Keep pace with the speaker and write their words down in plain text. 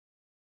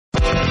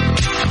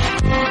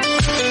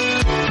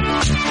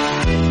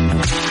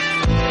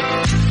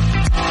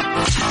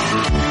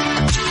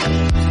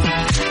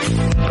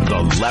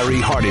The Larry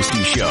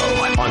Hardesty Show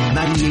on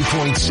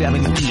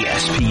 98.7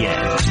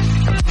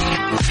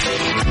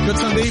 ESPN. Good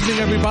Sunday evening,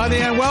 everybody,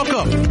 and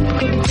welcome.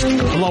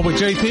 Along with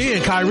JP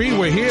and Kyrie,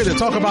 we're here to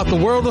talk about the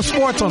world of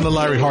sports on the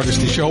Larry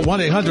Hardesty Show.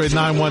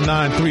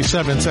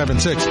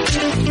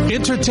 1-800-919-3776.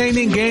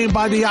 Entertaining game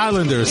by the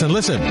Islanders. And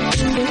listen,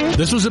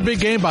 this was a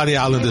big game by the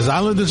Islanders.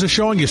 Islanders are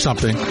showing you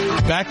something.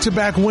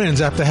 Back-to-back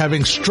wins after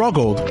having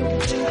struggled.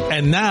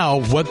 And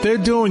now what they're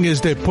doing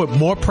is they put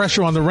more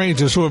pressure on the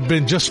Rangers, who have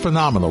been just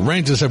phenomenal.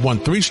 Rangers have won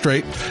 3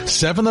 straight,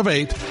 7 of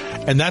 8,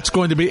 and that's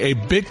going to be a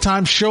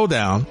big-time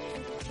showdown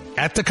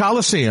at the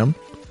Coliseum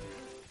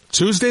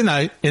Tuesday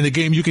night in the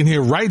game you can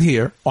hear right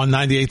here on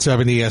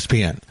 98.7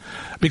 ESPN,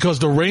 because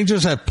the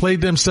Rangers have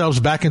played themselves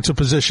back into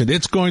position.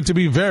 It's going to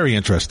be very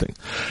interesting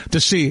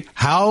to see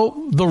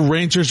how the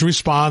Rangers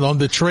respond on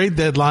the trade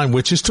deadline,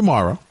 which is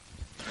tomorrow,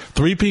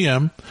 3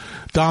 p.m.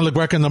 Don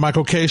LeGreca and the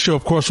Michael Kay Show,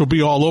 of course, will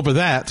be all over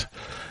that.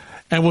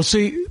 And we'll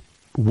see,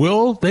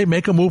 will they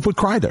make a move with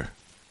Kreider?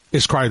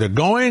 Is Kreider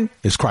going?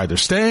 Is Kreider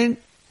staying?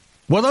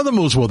 What other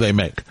moves will they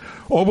make?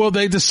 Or will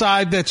they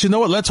decide that, you know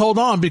what, let's hold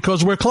on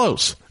because we're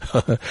close?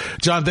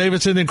 John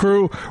Davidson and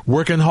crew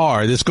working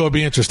hard. It's going to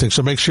be interesting.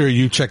 So make sure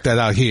you check that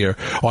out here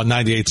on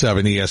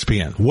 98.7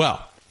 ESPN.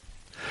 Well,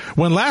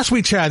 when last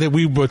we chatted,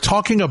 we were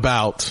talking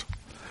about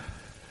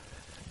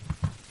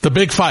the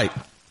big fight,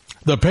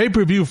 the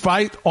pay-per-view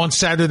fight on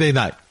Saturday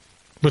night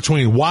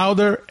between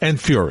Wilder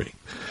and Fury.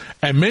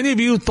 And many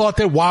of you thought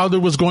that Wilder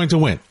was going to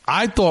win.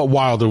 I thought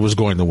Wilder was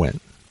going to win.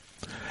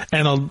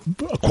 And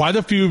quite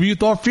a few of you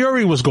thought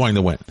Fury was going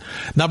to win.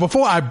 Now,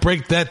 before I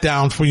break that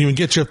down for you and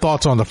get your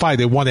thoughts on the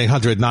fight at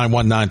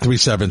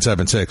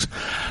 1-800-919-3776,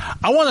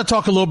 I want to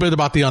talk a little bit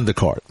about the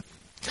undercard.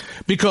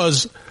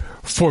 Because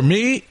for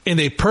me, in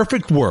a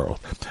perfect world,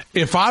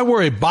 if I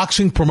were a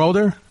boxing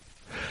promoter,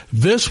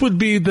 this would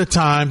be the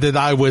time that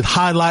I would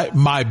highlight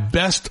my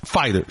best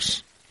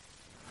fighters,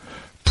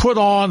 put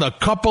on a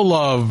couple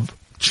of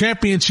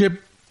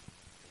championship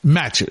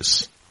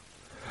matches,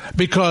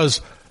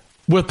 because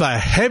with a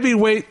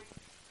heavyweight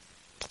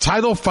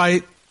title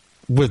fight,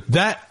 with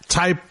that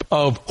type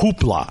of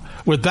hoopla,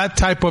 with that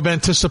type of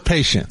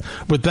anticipation,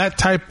 with that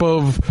type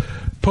of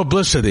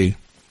publicity,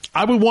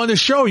 I would want to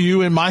show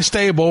you in my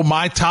stable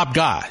my top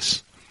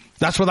guys.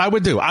 That's what I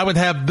would do. I would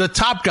have the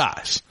top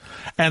guys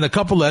and a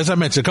couple, as I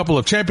mentioned, a couple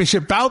of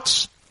championship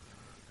bouts,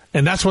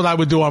 and that's what I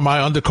would do on my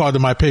undercard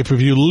of my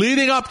pay-per-view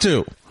leading up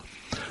to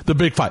the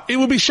big fight. It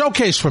would be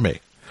showcased for me.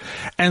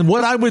 And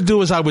what I would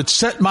do is I would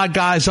set my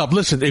guys up.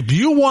 Listen, if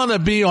you want to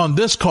be on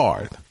this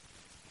card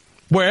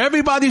where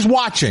everybody's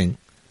watching,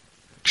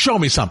 show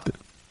me something.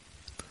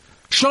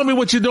 Show me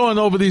what you're doing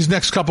over these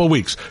next couple of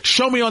weeks.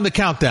 Show me on the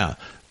countdown.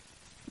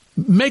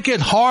 Make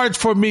it hard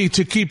for me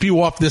to keep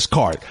you off this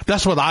card.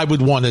 That's what I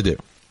would want to do.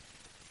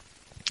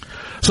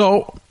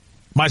 So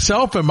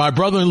myself and my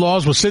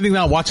brother-in-laws were sitting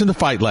down watching the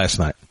fight last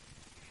night.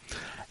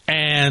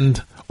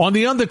 And on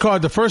the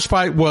undercard, the first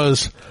fight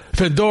was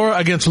Fedor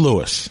against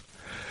Lewis.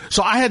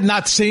 So I had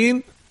not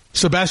seen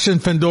Sebastian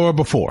Fedor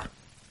before.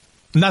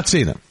 Not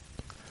seen him.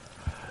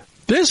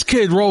 This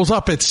kid rolls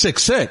up at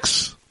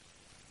 6'6".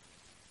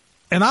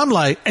 And I'm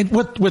like, and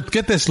with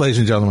get this, ladies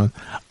and gentlemen,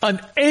 an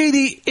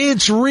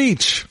 80-inch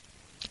reach.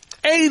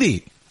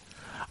 80.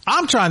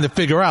 I'm trying to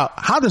figure out,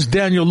 how does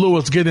Daniel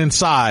Lewis get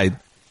inside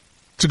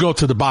to go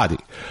to the body?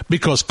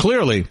 Because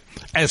clearly,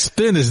 as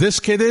thin as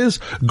this kid is,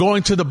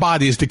 going to the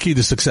body is the key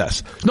to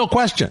success. No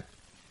question.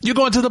 You're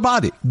going to the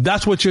body.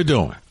 That's what you're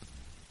doing.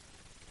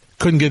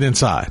 Couldn't get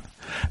inside.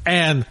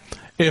 And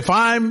if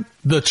I'm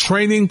the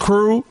training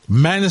crew,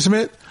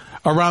 management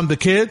around the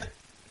kid,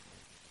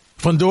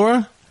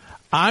 Fedor,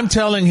 I'm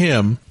telling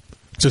him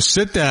to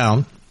sit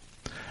down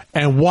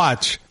and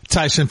watch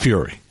Tyson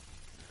Fury.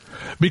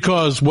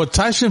 Because what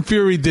Tyson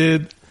Fury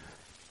did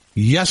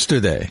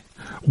yesterday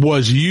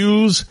was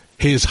use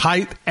his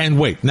height and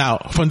weight. Now,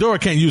 Fedor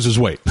can't use his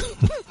weight,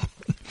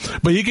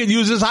 but he can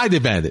use his height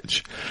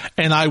advantage.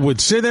 And I would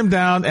sit him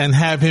down and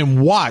have him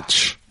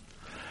watch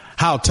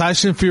how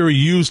Tyson Fury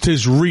used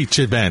his reach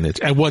advantage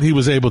and what he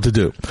was able to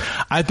do.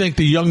 I think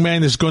the young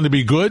man is going to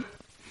be good,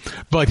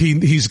 but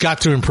he's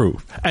got to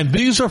improve. And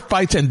these are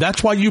fights, and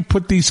that's why you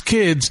put these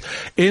kids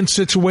in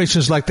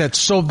situations like that,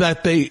 so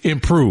that they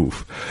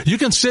improve. You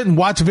can sit and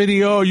watch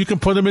video, you can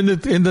put them in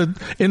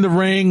the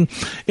ring,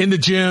 in the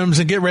gyms,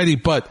 and get ready.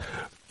 But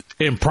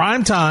in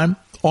prime time,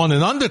 on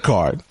an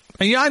undercard,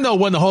 and yeah, I know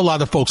wasn't a whole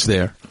lot of folks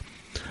there,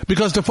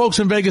 because the folks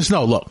in Vegas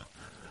know, look,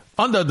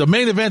 the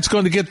main event's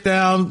going to get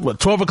down,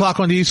 12 o'clock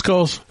on the East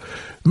Coast.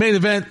 Main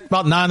event,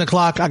 about 9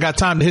 o'clock. I got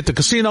time to hit the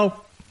casino, a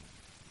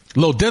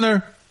little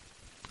dinner,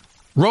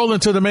 roll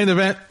into the main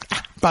event,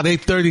 about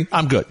 8:30.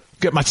 I'm good.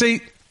 Get my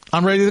seat.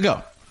 I'm ready to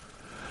go.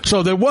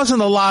 So there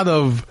wasn't a lot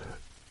of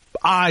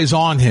eyes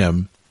on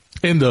him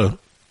in the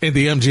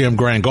MGM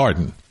Grand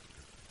Garden.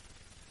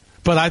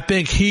 But I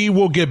think he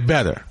will get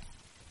better.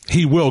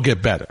 He will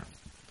get better.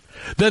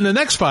 Then the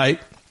next fight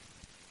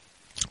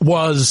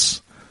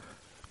was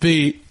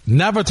the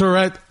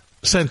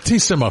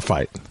Navatoret-Santissima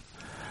fight.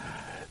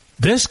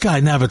 This guy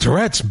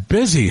Navatoret's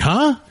busy,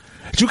 huh?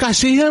 Did you guys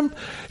see him?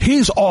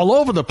 He's all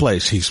over the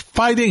place. He's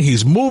fighting.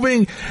 He's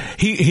moving.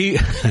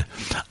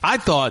 I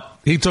thought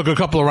he took a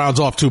couple of rounds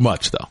off too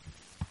much, though.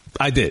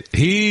 I did.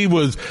 He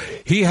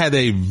had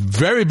a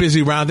very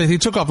busy round, and he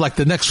took off like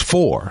the next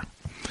 4.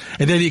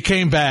 And then he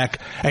came back,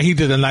 and he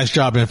did a nice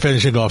job in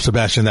finishing off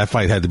Sebastian. That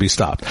fight had to be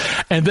stopped.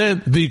 And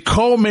then the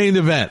co-main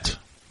event,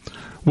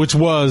 which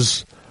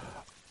was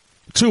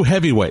 2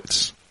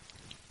 heavyweights,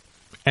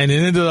 and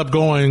it ended up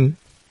going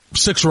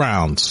 6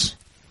 rounds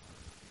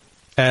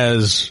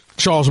as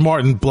Charles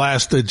Martin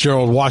blasted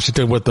Gerald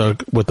Washington with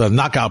a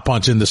knockout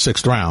punch in the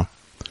 6th round.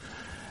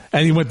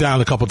 And he went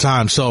down a couple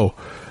times. So,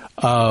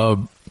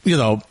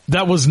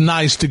 that was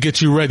nice to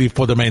get you ready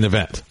for the main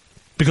event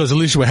because at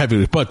least you were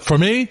heavyweight. But for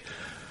me,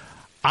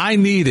 I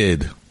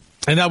needed,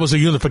 and that was a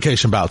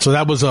unification bout. So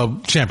that was a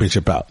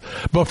championship bout.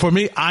 But for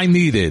me, I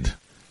needed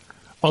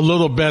a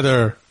little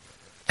better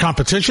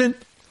competition.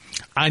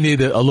 I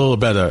needed a little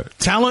better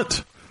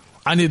talent.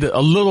 I needed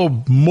a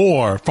little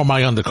more from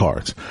my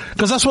undercards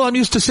because that's what I'm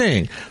used to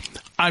seeing.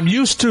 I'm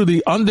used to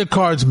the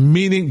undercards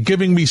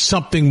giving me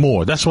something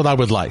more. That's what I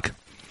would like.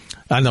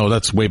 I know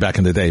that's way back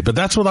in the day, but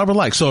that's what I would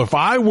like. So if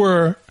I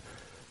were,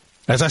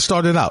 as I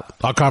started out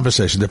our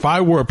conversation, if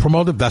I were a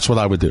promoter, that's what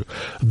I would do.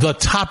 The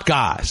top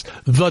guys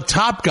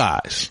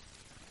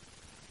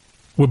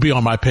would be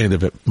on my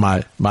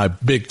my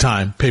big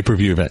time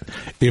pay-per-view event.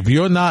 If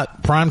you're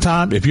not prime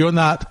time, if you're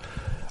not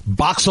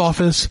box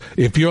office,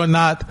 if you're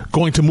not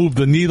going to move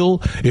the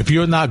needle, if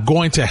you're not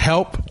going to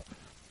help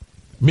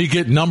me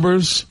get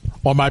numbers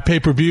on my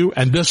pay-per-view,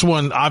 and this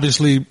one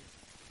obviously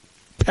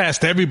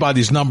passed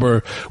everybody's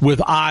number with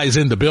eyes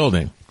in the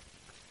building,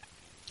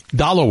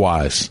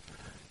 dollar-wise,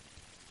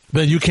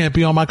 then you can't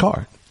be on my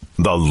card.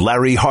 The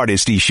Larry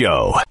Hardesty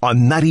Show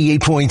on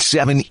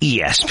 98.7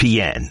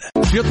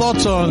 ESPN. Your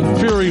thoughts on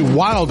Fury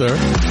Wilder?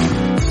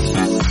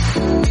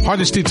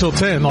 Hardesty till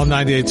 10 on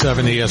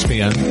 98.7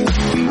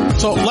 ESPN.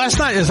 So last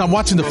night as I'm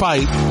watching the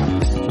fight,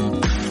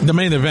 the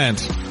main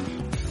event,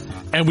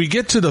 and we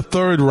get to the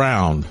 3rd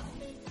round,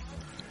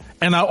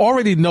 and I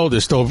already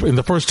noticed over in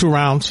the first 2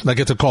 rounds, and I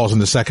get to calls in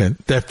the second,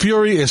 that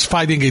Fury is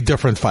fighting a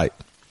different fight.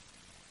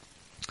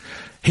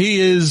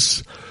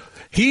 He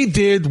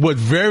did what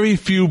very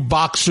few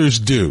boxers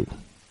do,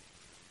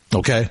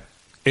 okay,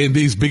 in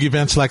these big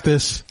events like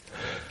this.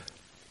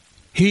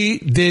 He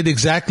did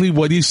exactly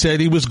what he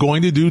said he was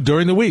going to do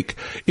during the week.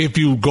 If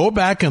you go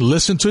back and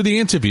listen to the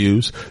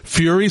interviews,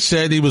 Fury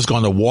said he was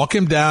going to walk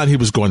him down. He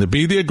was going to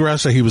be the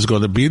aggressor. He was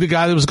going to be the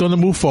guy that was going to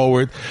move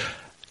forward.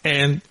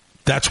 And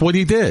that's what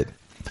he did.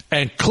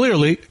 And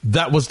clearly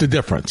that was the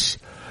difference.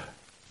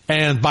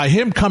 And by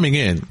him coming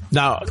in,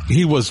 now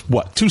he was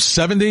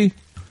 270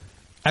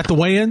 at the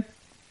weigh-in?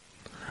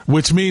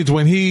 Which means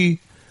when he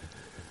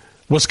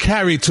was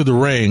carried to the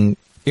ring,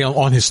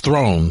 on his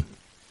throne,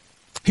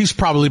 he's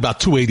probably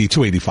about 280,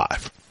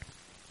 285.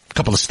 A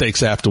couple of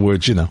steaks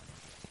afterwards,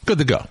 good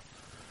to go.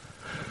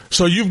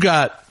 So you've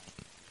got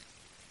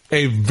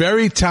a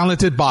very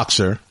talented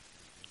boxer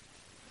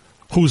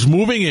who's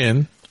moving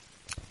in,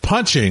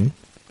 punching,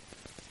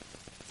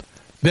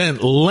 then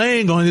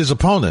laying on his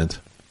opponent.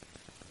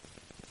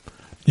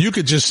 You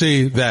could just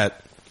see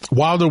that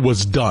Wilder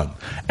was done.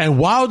 And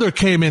Wilder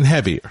came in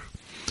heavier.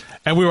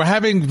 And we were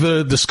having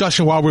the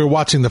discussion while we were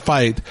watching the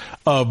fight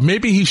of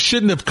maybe he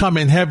shouldn't have come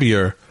in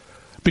heavier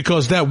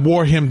because that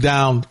wore him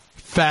down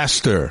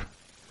faster.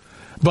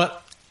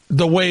 But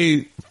the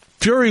way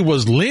Fury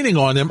was leaning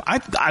on him, I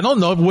don't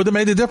know if it would have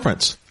made a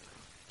difference.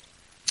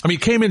 I mean,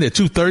 he came in at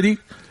 230,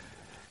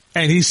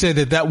 and he said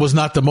that was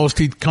not the most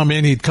he'd come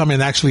in. He'd come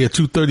in actually at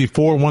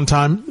 234 one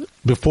time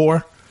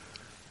before.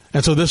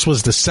 And so this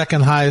was the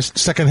second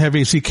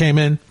heaviest he came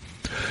in.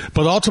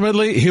 But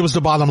ultimately, here was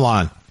the bottom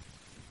line.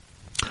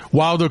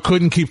 Wilder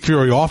couldn't keep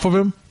Fury off of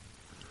him.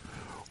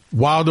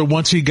 Wilder,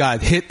 once he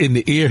got hit in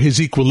the ear, his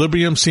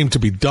equilibrium seemed to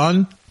be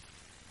done.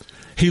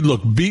 He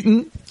looked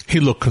beaten. He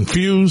looked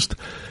confused.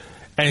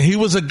 And he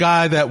was a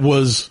guy that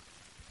was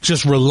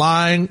just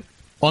relying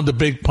on the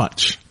big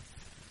punch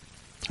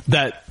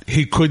that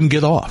he couldn't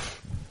get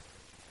off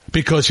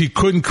because he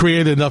couldn't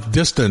create enough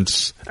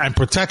distance and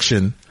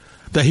protection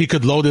that he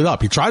could load it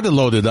up. He tried to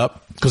load it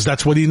up because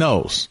that's what he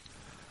knows.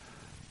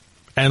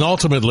 And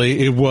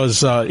ultimately, it was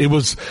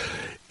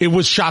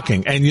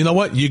shocking. And you know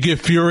what? You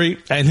give Fury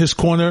and his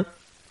corner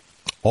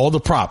all the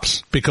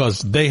props because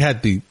they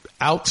had the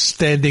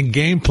outstanding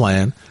game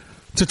plan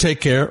to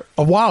take care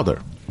of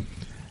Wilder.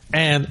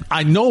 And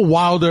I know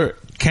Wilder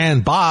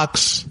can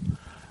box.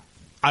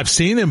 I've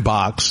seen him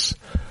box,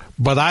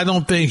 but I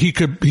don't think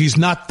he's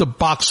not the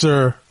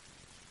boxer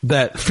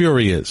that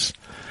Fury is.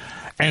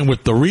 And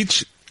with the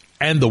reach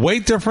and the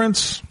weight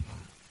difference,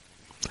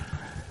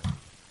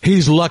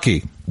 he's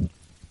lucky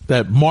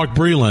that Mark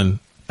Breland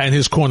and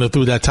his corner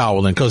threw that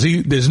towel in because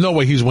there's no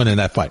way he's winning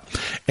that fight.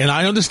 And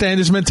I understand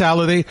his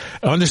mentality.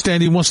 I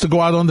understand he wants to go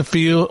out on the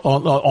field,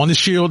 on the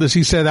shield, as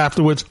he said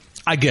afterwards.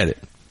 I get it.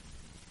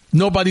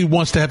 Nobody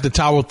wants to have the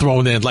towel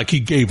thrown in like he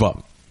gave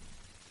up.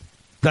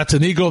 That's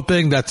an ego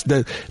thing.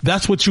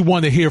 That's what you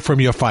want to hear from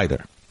your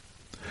fighter.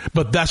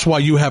 But that's why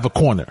you have a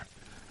corner.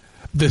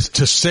 this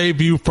to save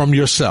you from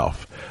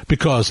yourself,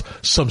 because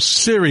some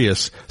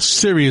serious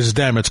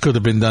damage could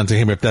have been done to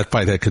him if that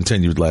fight had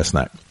continued last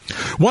night.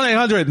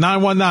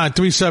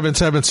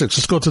 1-800-919-3776.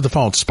 Let's go to the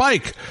phone.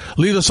 Spike,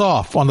 lead us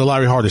off on the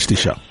Larry Hardesty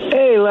Show.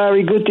 Hey,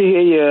 Larry, good to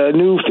hear you.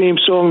 New theme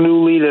song,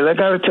 new leader. I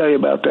got to tell you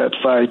about that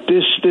fight.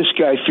 This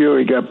guy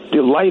Fury got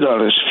light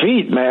on his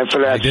feet, man,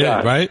 for that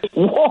shot. Right?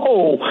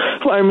 Whoa!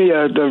 Find me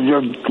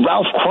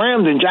Ralph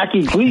Cramden,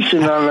 Jackie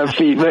Gleason on their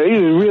feet. Man, he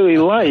was really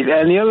light.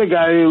 And the other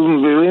guy,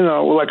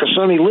 like a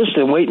Sonny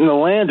Liston waiting to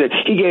land it,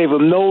 he gave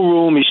him no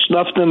room. He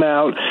snuffed him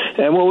out.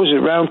 And what was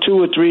it, round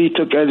 2 or 3?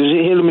 Hit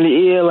him in the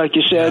ear, like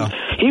you said. Yeah.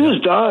 He was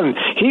done.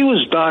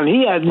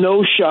 He had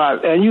no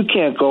shot. And you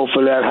can't go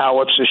for that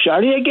howitzer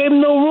shot. He gave him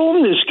no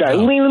room, this guy.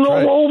 Leaning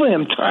all over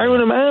him,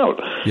 tiring him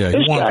out. Yeah,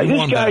 this guy,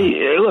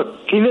 look,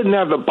 he didn't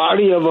have the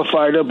body of a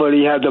fighter, but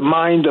he had the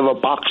mind of a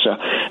boxer.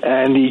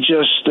 And they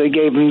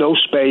gave him no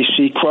space.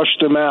 He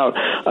crushed him out.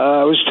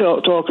 I was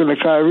talking to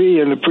Kyrie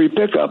in the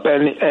pre-pickup,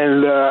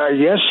 and I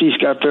guess he's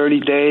got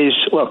 30 days.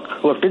 Look,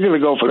 they're going to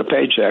go for the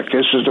paycheck.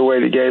 This is the way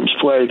the game's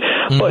played.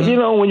 Mm-hmm. But,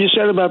 when you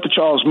said about the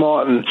Charles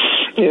Martin,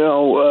 he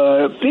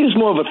was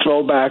more of a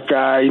throwback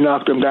guy. He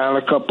knocked him down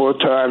a couple of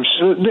times.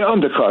 The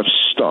undercuts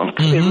stunk.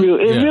 Mm-hmm.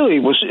 It really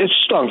was. It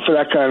stunk for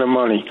that kind of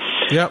money.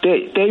 Yep.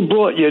 They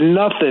brought you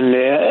nothing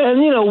there.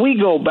 And, we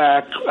go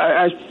back.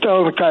 I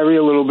told Kyrie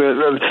a little bit.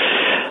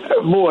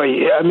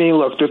 Boy, I mean,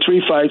 look, the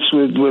 3 fights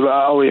with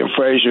Ali and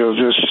Frazier,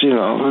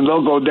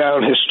 they'll go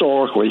down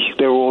historically.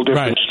 They're all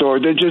different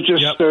stories. They're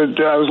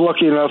I was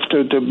lucky enough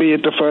to be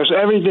at the first.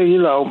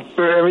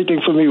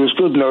 Everything for me was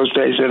good in those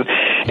days.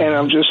 And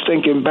I'm just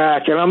thinking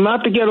back. And I'm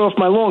not to get off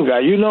my lawn, guy.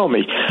 You know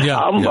me. Yeah,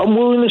 I'm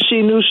willing to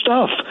see new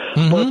stuff.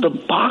 Mm-hmm. But the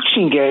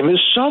boxing game has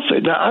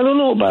suffered. Now, I don't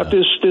know about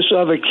this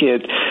other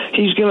kid.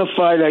 He's going to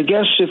fight, I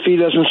guess, if he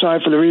doesn't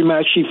sign for the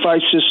rematch, he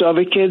fights this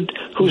other kid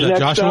who's next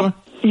Joshua? up.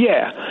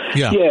 Yeah.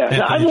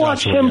 Now, I've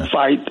watched him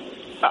fight.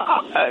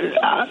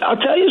 I'll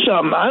tell you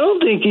something. I don't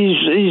think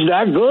he's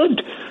that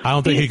good. I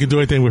don't think he can do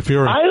anything with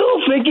Fury. I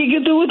don't think he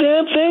can do a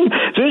damn thing.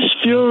 This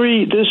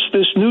Fury, this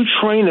new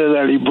trainer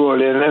that he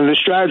brought in, and the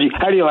strategy.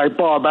 How do you like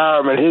Bob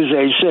Arum at his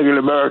age singing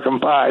American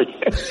Pie?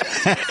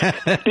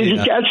 Did you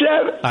catch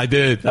that? I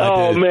did.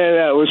 Man,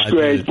 that was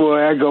great.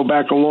 Boy, I go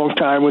back a long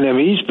time with him.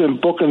 He's been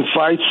booking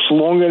fights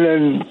longer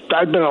than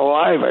I've been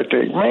alive, I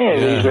think.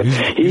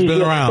 Man, he's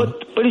been around.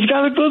 But he's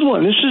got a good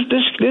one. This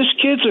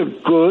kid's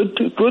good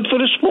for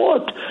the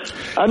sport.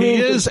 I mean,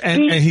 he is,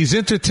 and he's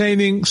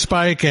entertaining,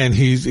 Spike, and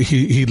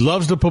he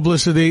loves the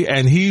publicity,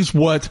 and he's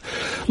what.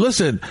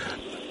 Listen,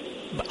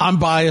 I'm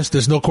biased.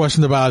 There's no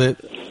question about it.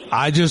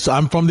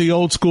 I'm from the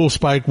old school,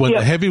 Spike. When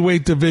the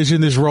heavyweight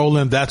division is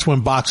rolling, that's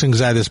when boxing's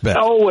at its best.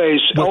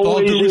 Always. With all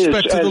due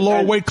respect to the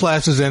lower weight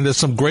classes, and there's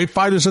some great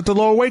fighters at the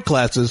lower weight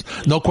classes,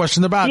 no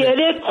question about it. Yeah,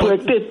 they're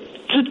quick.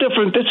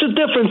 It's a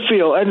different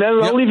feel. And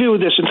then I'll leave you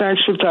with this, and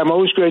thanks for the time.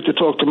 Always great to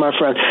talk to my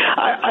friend.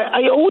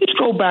 I always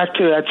go back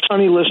to that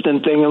Sonny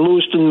Liston thing in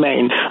Lewiston,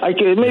 Maine.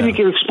 Maybe you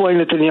can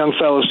explain it to the young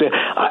fellas there.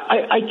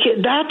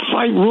 That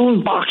fight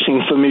ruined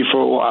boxing for me for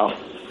a while.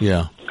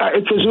 Yeah.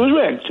 Because it was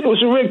rigged. It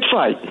was a rigged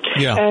fight.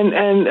 Yeah.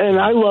 And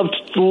I loved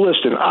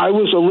Liston. I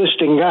was a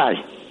Liston guy.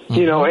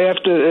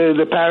 After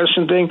the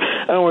Patterson thing,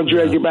 I don't want to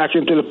drag you back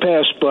into the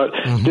past, but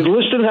did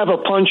Liston have a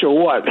punch or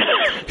what?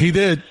 He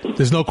did.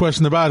 There's no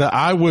question about it.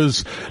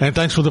 And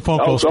thanks for the phone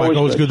call, Spike.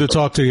 Always good to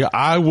talk to you.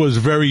 I was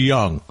very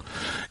young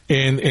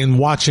in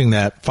watching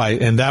that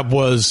fight, and that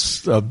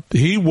was,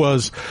 he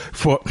was,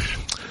 for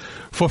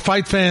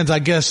fight fans, I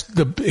guess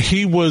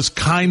he was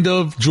kind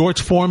of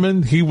George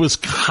Foreman. He was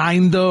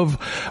kind of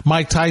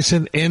Mike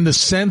Tyson in the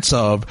sense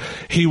of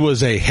he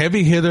was a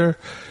heavy hitter.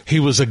 He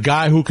was a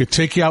guy who could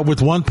take you out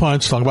with one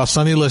punch, talking about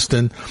Sonny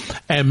Liston,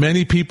 and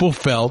many people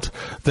felt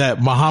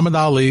that Muhammad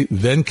Ali,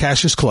 then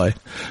Cassius Clay,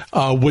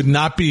 would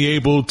not be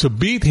able to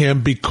beat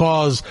him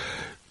because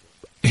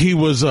he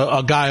was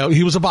a guy,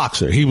 he was a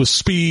boxer. He was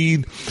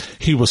speed,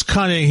 he was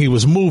cunning, he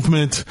was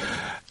movement,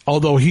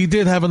 although he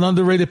did have an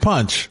underrated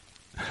punch.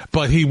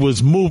 But he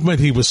was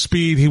movement, he was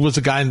speed, he was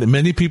a guy that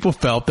many people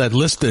felt that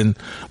Liston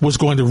was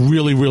going to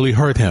really, really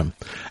hurt him.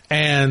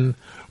 And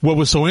what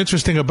was so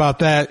interesting about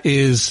that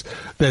is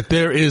that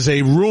there is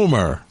a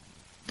rumor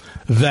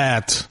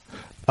that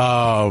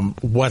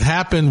what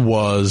happened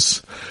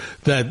was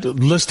that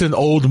Liston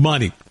owed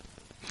money.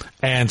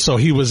 And so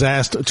he was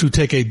asked to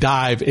take a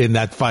dive in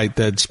that fight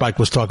that Spike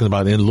was talking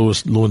about in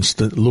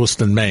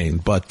Lewiston, Maine.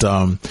 But,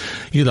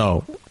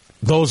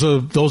 those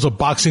are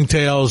boxing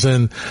tales,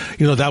 and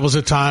that was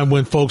a time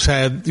when folks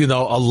had a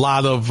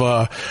lot of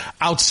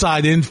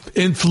outside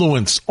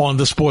influence on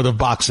the sport of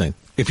boxing,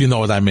 if you know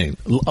what I mean,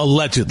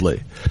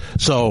 allegedly.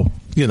 So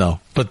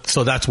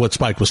so that's what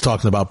Spike was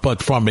talking about.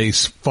 But from a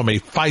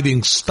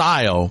fighting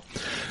style,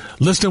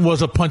 Liston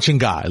was a punching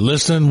guy.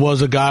 Liston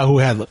was a guy who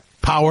had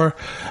power,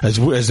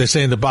 as they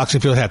say in the boxing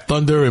field, had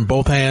thunder in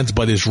both hands,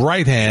 but his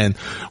right hand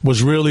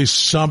was really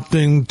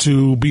something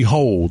to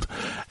behold.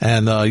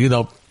 And,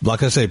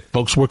 like I say,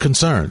 folks were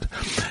concerned.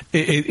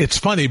 It's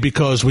funny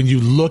because when you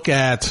look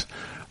at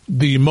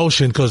the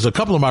emotion, because a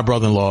couple of my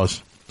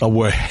brother-in-laws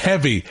were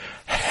heavy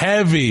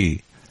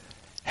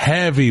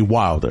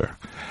Wilder.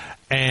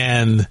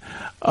 And,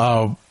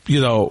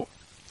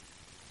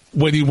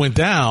 when he went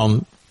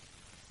down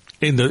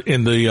in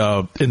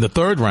the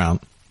third round,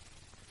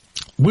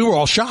 we were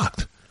all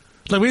shocked.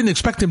 Like, we didn't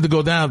expect him to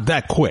go down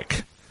that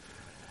quick.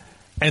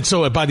 And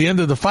so by the end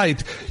of the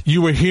fight,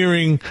 you were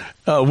hearing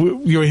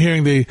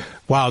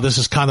wow, this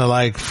is kind of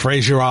like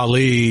Frazier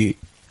Ali,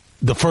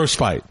 the first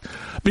fight.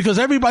 Because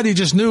everybody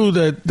just knew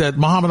that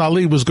Muhammad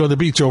Ali was going to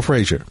beat Joe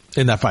Frazier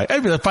in that fight.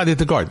 That fight at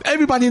the Garden.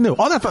 Everybody knew.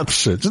 All that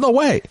shit. There's no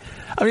way.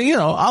 I mean,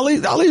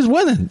 Ali's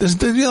winning.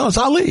 It's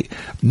Ali.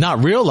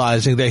 Not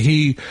realizing that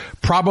he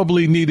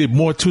probably needed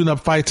more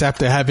tune-up fights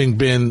after having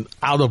been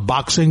out of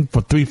boxing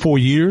for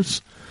 3-4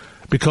 years,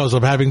 because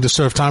of having to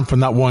serve time for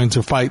not wanting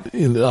to fight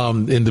in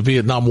the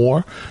Vietnam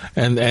War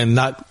and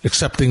not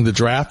accepting the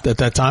draft at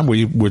that time, where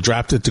you were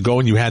drafted to go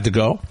and you had to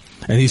go.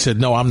 And he said,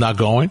 no, I'm not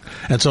going.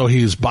 And so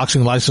his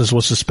boxing license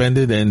was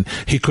suspended and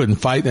he couldn't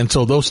fight. And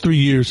so those 3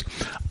 years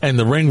and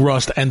the ring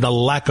rust and the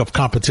lack of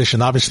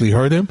competition obviously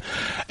hurt him.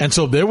 And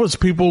so there was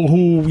people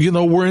who,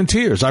 were in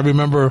tears. I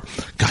remember,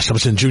 I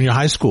was in junior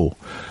high school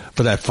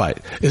for that fight.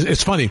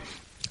 It's funny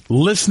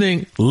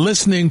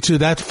listening to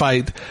that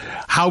fight,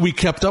 how we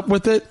kept up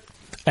with it.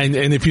 And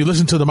if you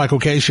listen to the Michael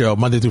K. Show,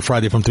 Monday through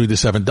Friday from 3 to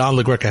 7, Don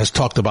LaGreca has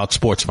talked about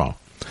Sports Phone.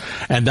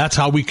 And that's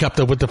how we kept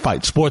up with the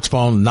fight. Sports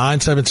Phone,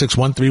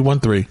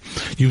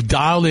 976-1313. You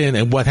dial in,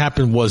 and what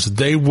happened was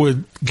they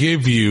would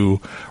give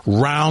you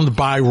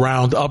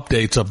round-by-round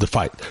updates of the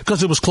fight.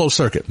 Because it was closed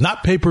circuit,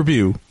 not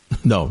pay-per-view.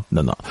 No.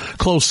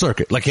 Closed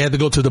circuit. Like you had to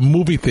go to the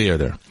movie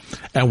theater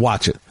and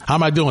watch it. How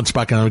am I doing,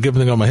 Spock? I'm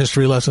giving them a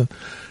history lesson.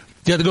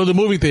 You had to go to the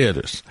movie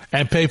theaters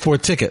and pay for a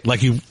ticket.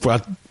 Like you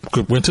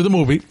went to the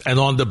movie, and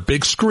on the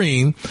big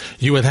screen,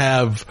 you would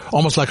have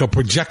almost like a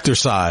projector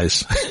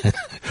size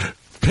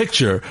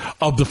picture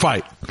of the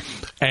fight.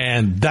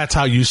 And that's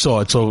how you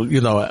saw it. So,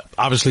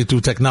 obviously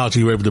through technology,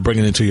 you were able to bring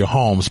it into your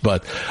homes.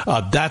 But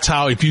that's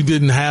how, if you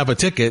didn't have a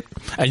ticket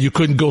and you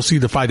couldn't go see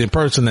the fight in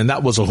person, and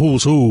that was a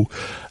who's who,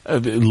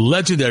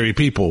 legendary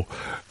people,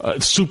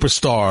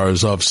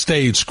 superstars of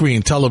stage,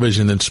 screen,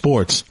 television, and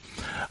sports.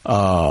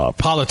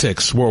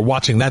 Politics were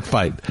watching that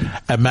fight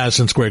at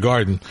Madison Square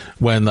Garden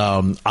when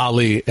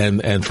Ali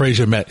and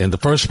Frazier met in the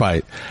first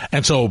fight.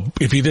 And so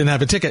if you didn't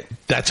have a ticket,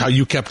 that's how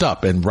you kept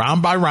up. And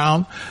round by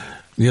round,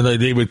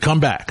 they would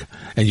come back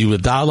and you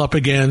would dial up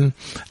again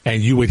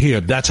and you would hear.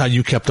 That's how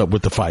you kept up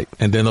with the fight.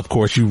 And then, of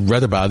course, you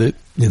read about it,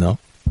 in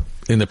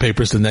the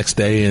papers the next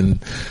day,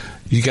 and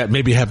you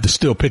maybe have the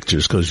still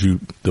pictures because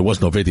there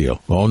was no video.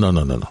 Oh,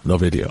 no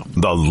video.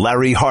 The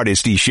Larry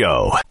Hardesty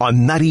Show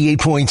on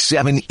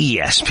 98.7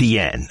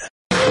 ESPN.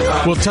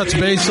 We'll touch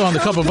base on a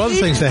couple of other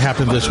things that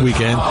happened this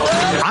weekend.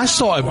 I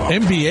saw an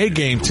NBA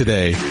game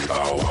today,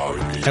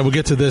 and we'll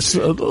get to this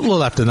a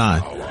little after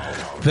 9,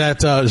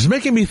 that is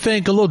making me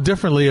think a little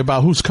differently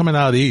about who's coming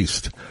out of the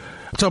East.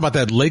 I'm talking about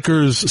that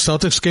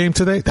Lakers-Celtics game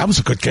today. That was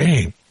a good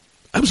game.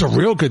 That was a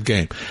real good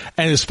game.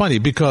 And it's funny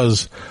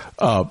because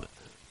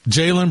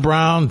Jaylen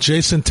Brown,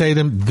 Jason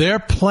Tatum, they're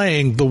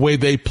playing the way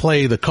they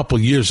played a couple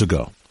years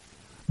ago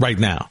right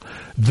now.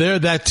 They're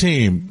that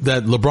team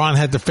that LeBron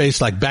had to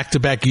face like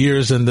back-to-back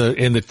years in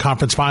the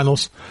conference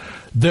finals.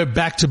 They're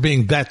back to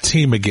being that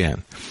team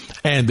again.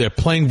 And they're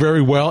playing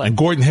very well. And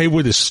Gordon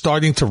Hayward is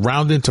starting to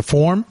round into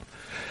form.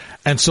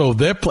 And so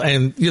they're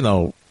playing,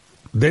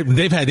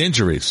 they've had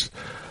injuries,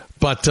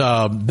 but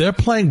they're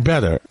playing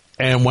better.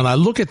 And when I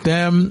look at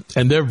them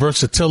and their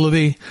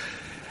versatility,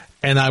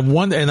 and I'm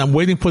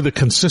waiting for the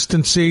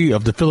consistency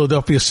of the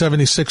Philadelphia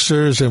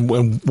 76ers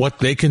and what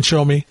they can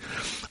show me.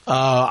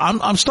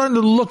 I'm starting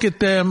to look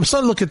at them. I'm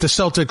starting to look at the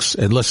Celtics.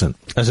 And listen,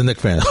 as a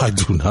Knicks fan, I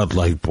do not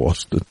like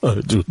Boston.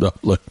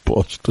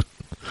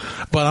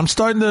 But I'm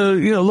starting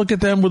to, look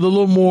at them with a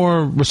little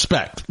more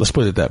respect. Let's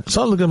put it that way. I'm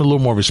starting to look at them with a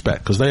little more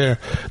respect because they're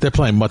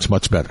playing much,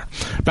 much better.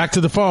 Back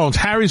to the phones.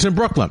 Harry's in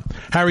Brooklyn.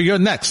 Harry, you're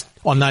next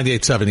on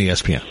 98.7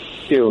 ESPN.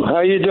 How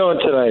you doing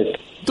tonight?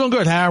 Doing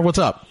good, Harry. What's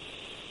up?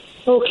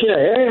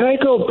 Okay, I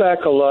go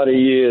back a lot of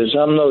years.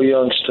 I'm no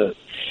youngster.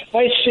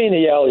 I seen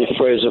the Ali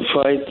Frazier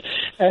fight,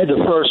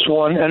 the first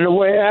one, and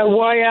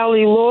why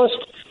Ali lost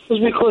was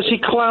because he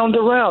clowned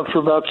around for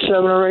about 7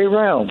 or 8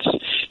 rounds.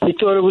 He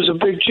thought it was a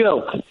big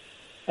joke.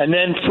 And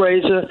then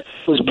Frazier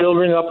was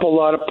building up a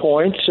lot of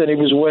points, and he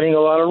was winning a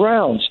lot of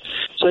rounds.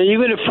 So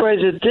even if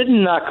Frazier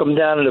didn't knock him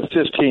down in the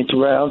 15th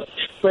round,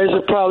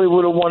 Frazier probably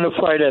would have won the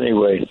fight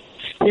anyway.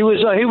 He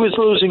was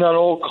losing on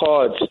all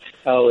cards,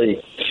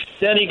 Ali.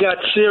 Then he got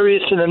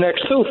serious in the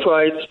next 2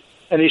 fights,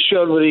 and he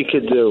showed what he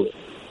could do.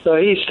 So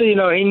he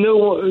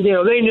knew,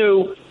 they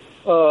knew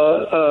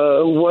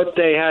what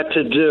they had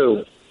to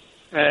do,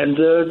 and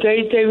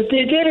they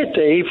did it.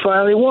 He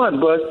finally won,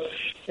 but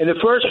in the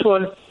first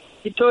one,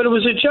 he thought it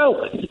was a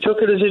joke. He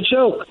took it as a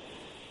joke,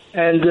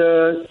 and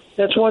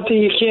that's one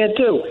thing you can't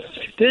do.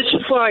 This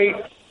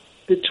fight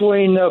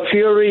between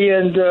Fury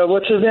and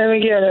what's his name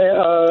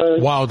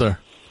again? Wilder.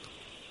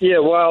 Yeah,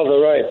 Wilder,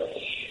 right.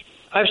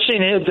 I've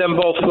seen them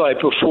both fight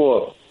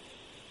before.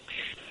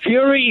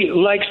 Fury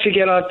likes to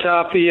get on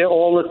top of you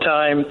all the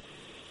time.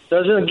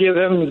 Doesn't give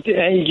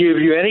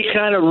you any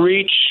kind of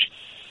reach,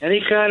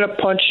 any kind of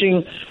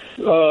punching,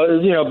 be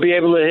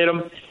able to hit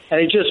him,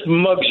 and he just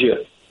mugs you.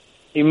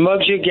 He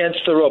mugs you against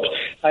the ropes.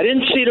 I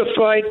didn't see the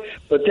fight,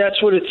 but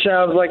that's what it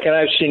sounds like, and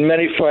I've seen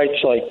many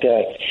fights like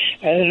that.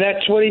 And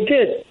that's what he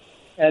did.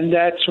 And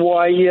that's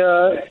why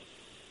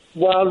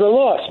Wilder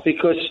lost,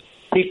 because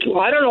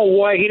I don't know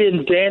why he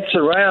didn't dance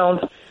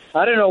around.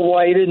 I don't know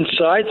why he didn't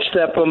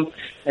sidestep him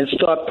and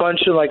start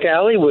punching like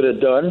Ali would have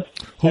done.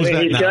 Who's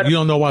that now? You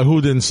don't know why who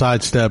didn't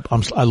sidestep?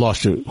 I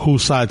lost you. Who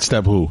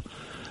sidestepped who?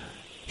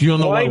 You don't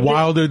know why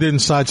Wilder didn't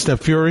sidestep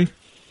Fury?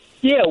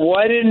 Yeah,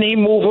 why didn't he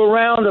move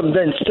around him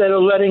instead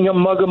of letting him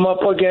mug him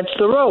up against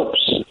the ropes?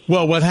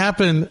 Well, what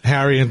happened,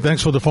 Harry, and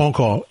thanks for the phone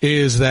call,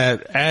 is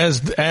that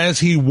as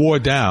he wore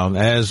down,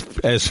 as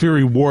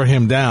Fury wore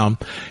him down,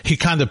 he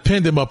kind of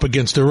pinned him up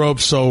against the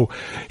ropes, so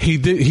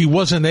he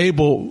wasn't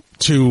able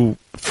to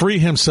free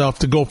himself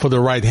to go for the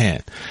right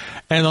hand.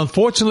 And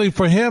unfortunately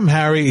for him,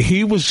 Harry,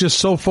 he was just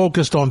so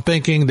focused on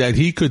thinking that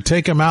he could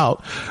take him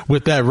out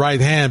with that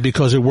right hand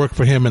because it worked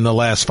for him in the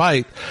last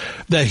fight,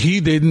 that he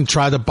didn't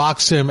try to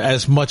box him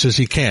as much as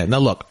he can. Now,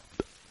 look,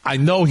 I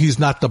know he's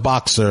not the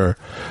boxer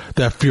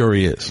that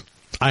Fury is.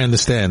 I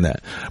understand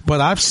that. But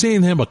I've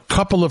seen him a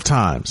couple of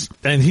times,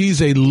 and he's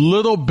a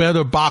little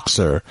better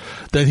boxer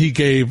than he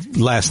gave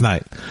last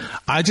night.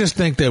 I just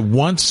think that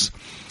once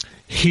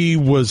he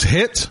was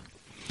hit,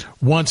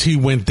 once he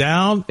went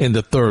down in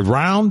the third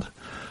round,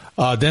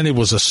 then it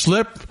was a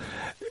slip.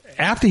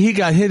 After he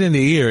got hit in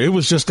the ear, it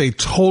was just a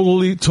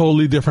totally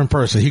different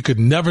person. He could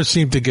never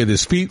seem to get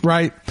his feet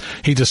right.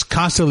 He just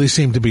constantly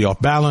seemed to be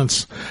off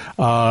balance.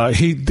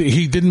 He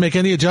didn't make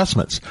any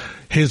adjustments.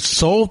 His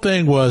sole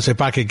thing was, if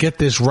I could get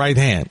this right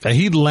hand. And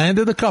he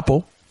landed a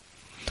couple,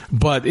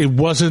 but it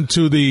wasn't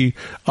to the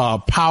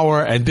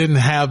power and didn't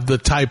have the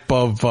type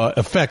of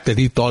effect that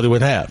he thought it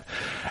would have.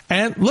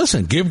 And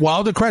listen, give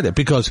Wilder credit,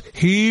 because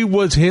he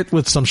was hit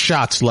with some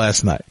shots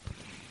last night.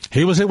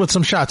 He was hit with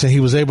some shots, and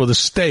he was able to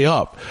stay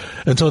up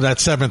until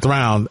that seventh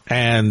round.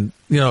 And,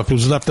 if it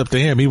was left up to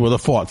him, he would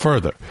have fought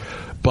further.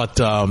 But,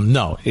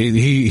 no,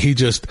 he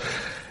just,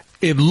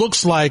 it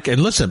looks like,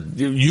 and listen,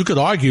 you could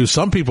argue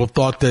some people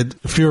thought that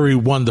Fury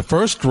won the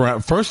first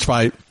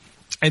fight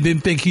and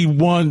didn't think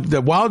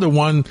that Wilder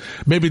won.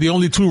 Maybe the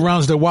only 2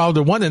 rounds that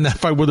Wilder won in that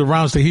fight were the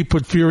rounds that he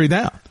put Fury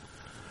down.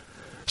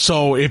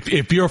 So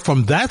if you're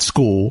from that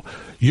school,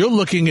 you're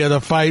looking at a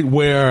fight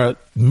where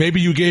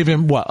maybe you gave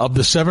him, of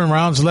the 7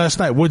 rounds last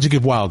night, what'd you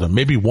give Wilder?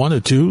 Maybe 1 or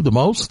 2, the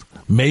most?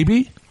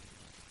 Maybe?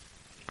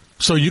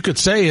 So you could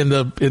say in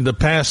the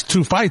past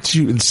 2 fights,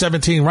 in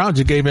 17 rounds,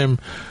 you gave him,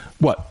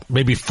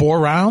 maybe 4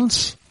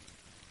 rounds?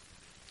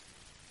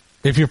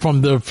 If you're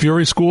from the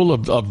Fury school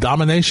of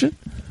domination?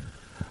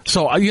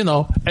 So,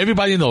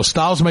 everybody knows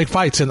styles make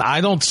fights, and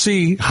I don't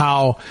see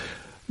how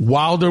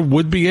Wilder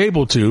would be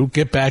able to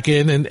get back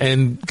in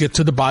and get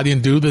to the body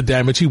and do the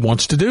damage he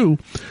wants to do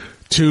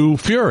to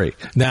Fury.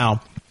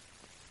 Now,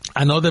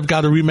 I know they've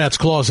got a rematch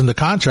clause in the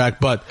contract,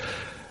 but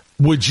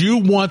would you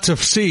want to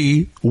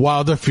see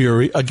Wilder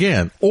Fury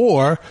again?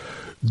 Or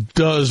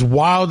does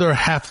Wilder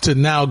have to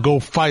now go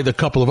fight a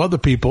couple of other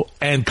people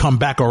and come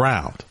back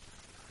around?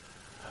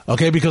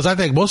 Okay, because I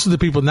think most of the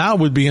people now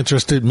would be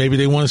interested. Maybe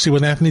they want to see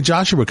what Anthony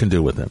Joshua can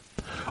do with him.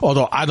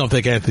 Although I don't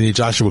think Anthony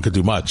Joshua could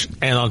do much.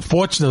 And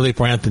unfortunately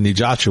for Anthony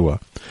Joshua,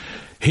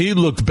 he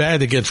looked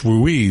bad against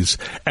Ruiz,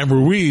 and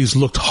Ruiz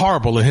looked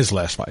horrible in his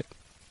last fight.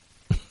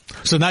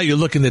 So now you're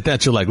looking at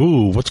that, you're like,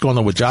 ooh, what's going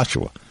on with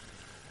Joshua?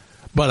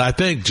 But I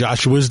think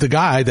Joshua is the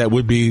guy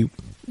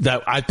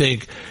that I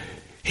think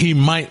he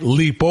might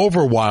leap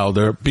over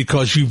Wilder,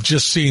 because you've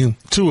just seen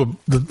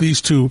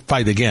these two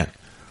fight again.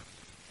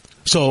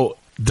 So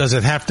does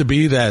it have to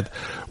be that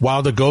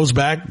Wilder goes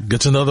back,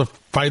 gets another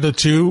fight or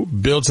 2,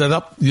 builds that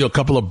up, a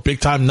couple of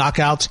big-time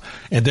knockouts,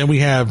 and then we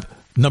have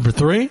number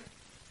 3?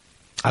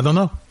 I don't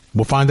know.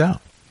 We'll find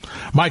out.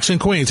 Mike's in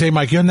Queens. Hey,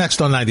 Mike, you're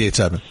next on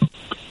 98.7.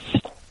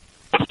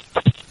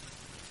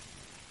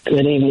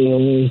 Good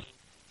evening.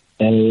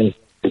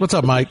 What's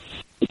up, Mike?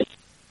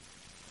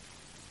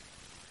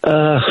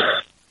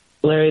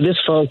 Larry, this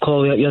phone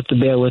call, you have to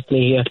bear with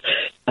me here.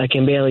 I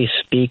can barely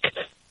speak.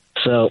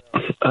 So,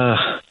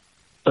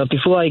 but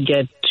before I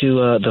get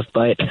to the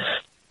fight,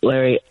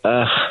 Larry,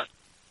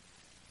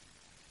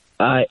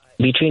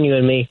 between you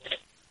and me,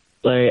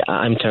 Larry,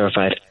 I'm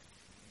terrified.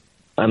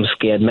 I'm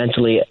scared.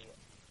 Mentally,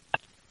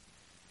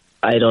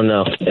 I don't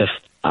know if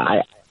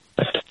I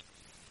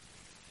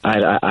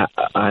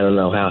don't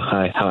know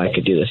how I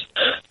could do this.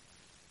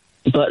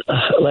 But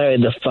Larry,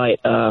 the fight,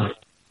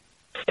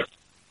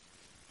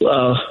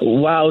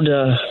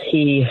 Wilder,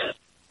 he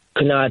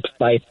could not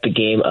fight the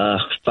game,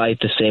 fight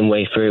the same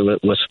way Fury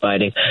was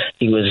fighting.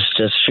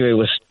 Fury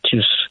was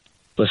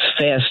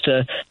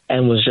faster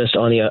and was just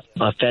on the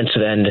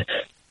offensive end.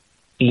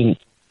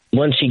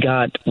 Once he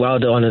got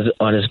Wilder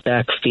on his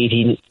back feet,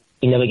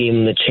 he never gave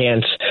him the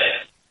chance.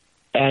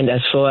 And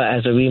as far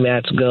as the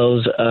rematch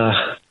goes,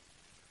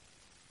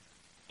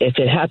 if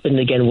it happened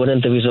again,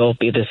 wouldn't the result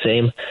be the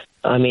same?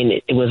 I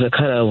mean, it was a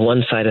kind of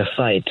one-sided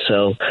fight.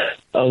 So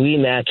a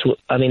rematch,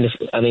 wouldn't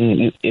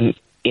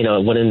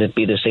it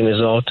be the same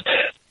result?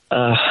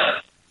 I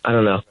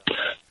don't know.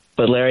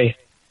 But Larry,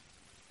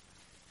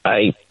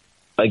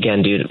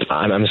 dude,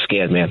 I'm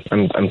scared, man.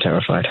 I'm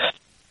terrified.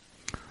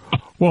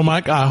 Well,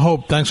 Mike,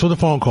 thanks for the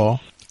phone call.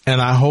 And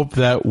I hope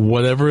that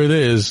whatever it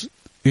is,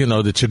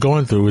 that you're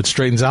going through, it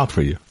straightens out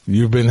for you.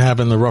 You've been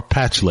having a rough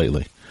patch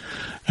lately.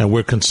 And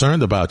we're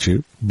concerned about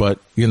you, but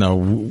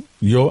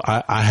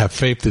I have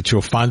faith that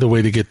you'll find a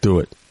way to get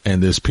through it.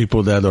 And there's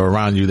people that are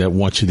around you that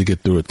want you to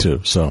get through it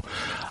too. So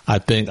I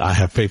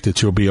have faith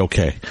that you'll be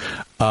okay.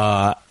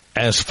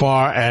 As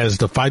far as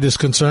the fight is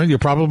concerned, you're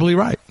probably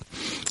right.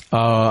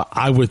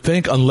 I would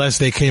think unless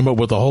they came up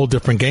with a whole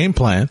different game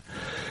plan.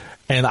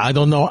 And I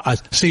don't know.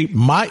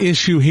 My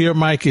issue here,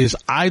 Mike, is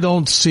I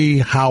don't see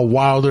how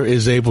Wilder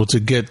is able to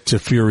get to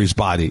Fury's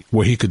body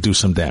where he could do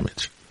some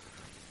damage.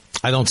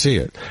 I don't see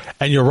it.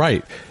 And you're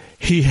right.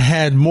 He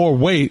had more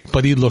weight,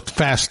 but he looked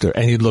faster.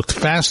 And he looked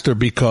faster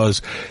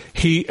because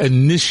he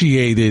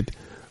initiated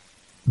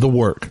the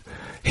work.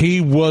 He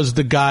was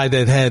the guy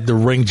that had the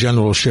ring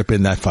generalship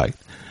in that fight.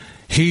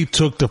 He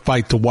took the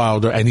fight to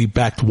Wilder and he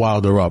backed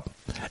Wilder up.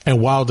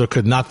 And Wilder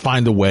could not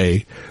find a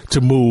way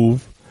to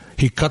move.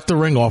 He cut the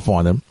ring off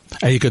on him,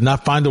 and he could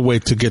not find a way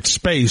to get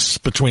space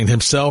between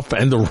himself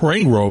and the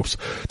ring ropes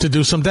to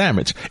do some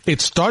damage.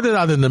 It started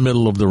out in the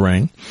middle of the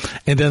ring,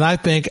 and then I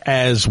think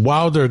as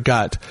Wilder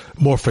got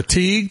more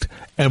fatigued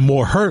and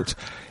more hurt,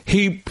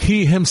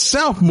 he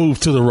himself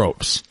moved to the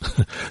ropes.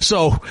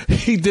 So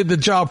he did the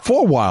job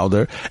for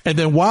Wilder, and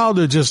then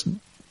Wilder just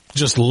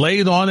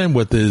laid on him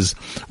with his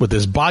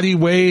body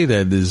weight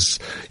and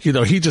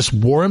he just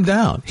wore him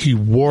down. He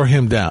wore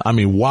him down. I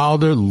mean,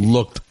 Wilder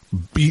looked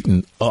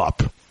beaten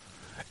up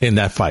in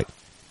that fight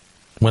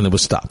when it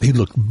was stopped. He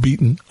looked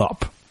beaten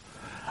up.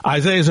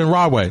 Isaiah's in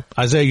Rahway.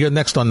 Isaiah, you're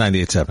next on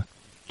 98.7.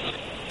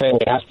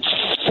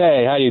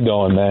 Hey, how you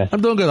doing, man?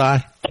 I'm doing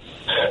good,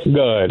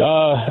 Good.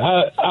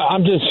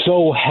 I'm just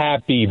so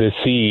happy to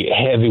see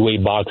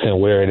heavyweight boxing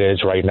where it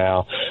is right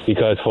now,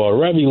 because for a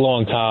very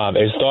long time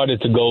it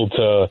started to go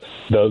to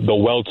the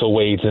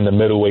welterweights and the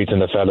middleweights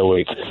and the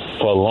featherweights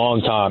for a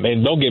long time.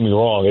 And don't get me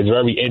wrong, it's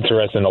very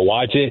interesting to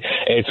watch it.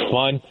 It's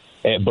fun.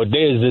 But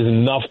there's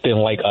nothing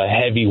like a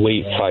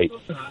heavyweight fight.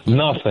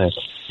 Nothing.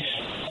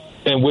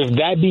 And with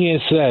that being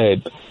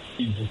said,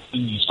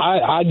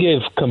 I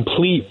give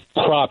complete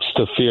props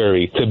to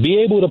Fury. To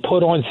be able to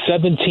put on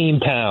 17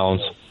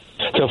 pounds,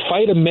 to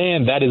fight a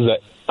man that is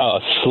a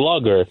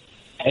slugger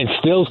and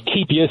still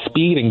keep your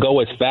speed and go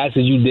as fast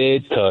as you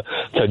did, to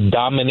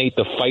dominate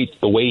the fight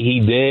the way he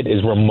did,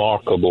 is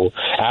remarkable.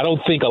 I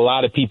don't think a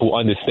lot of people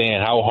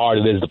understand how hard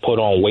it is to put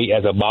on weight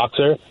as a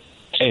boxer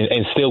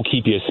and still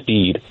keep your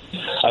speed,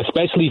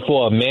 especially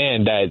for a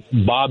man that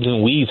bobs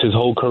and weaves his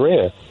whole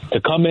career. To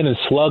come in and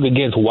slug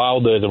against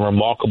Wilder is a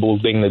remarkable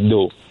thing to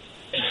do.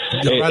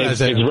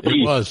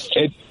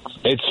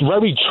 It's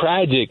very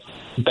tragic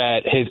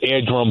that his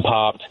eardrum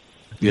popped,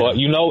 but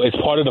it's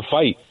part of the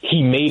fight.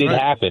 He made it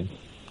happen.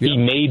 He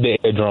made the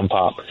eardrum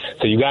pop.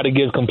 So you got to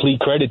give complete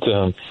credit to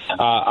him.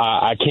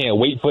 I can't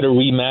wait for the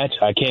rematch.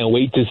 I can't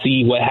wait to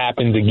see what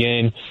happens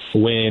again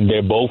when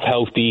they're both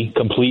healthy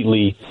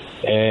completely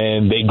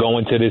and they go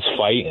into this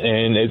fight.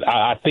 And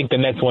I think the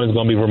next one is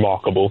going to be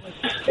remarkable.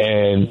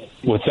 And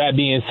with that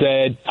being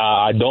said,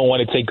 I don't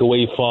want to take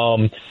away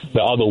from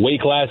the other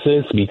weight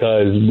classes,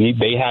 because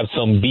they have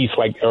some beasts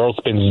like Errol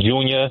Spence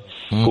Jr.,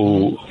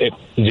 who is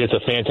just a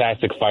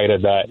fantastic fighter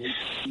that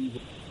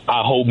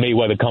I hope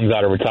Mayweather comes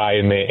out of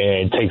retirement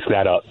and takes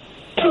that up.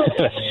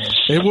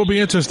 It will be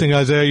interesting,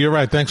 Isaiah. You're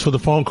right. Thanks for the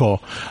phone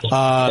call.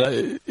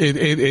 It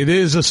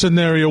is a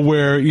scenario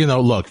where,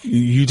 look,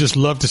 you just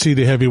love to see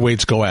the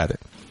heavyweights go at it.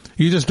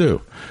 You just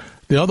do.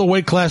 The other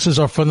weight classes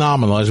are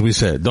phenomenal, as we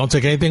said. Don't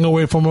take anything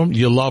away from them.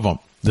 You love them.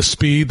 The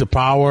speed, the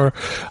power,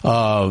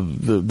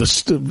 the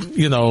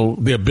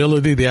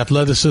ability, the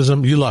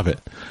athleticism. You love it.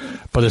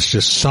 But it's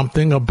just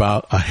something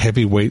about a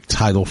heavyweight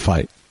title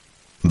fight.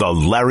 The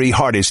Larry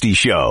Hardesty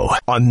Show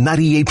on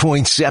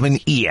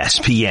 98.7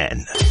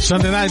 ESPN.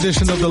 Sunday night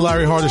edition of the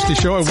Larry Hardesty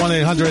Show at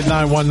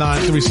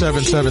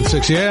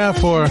 1-800-919-3776. Yeah,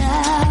 for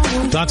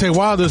Deontay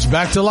Wilder's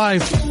back to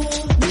life.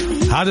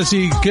 How does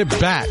he get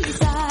back?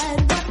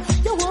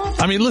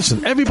 I mean,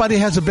 listen, everybody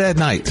has a bad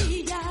night.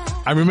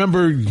 I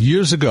remember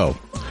years ago,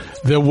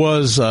 there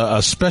was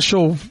a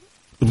special,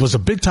 it was a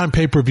big-time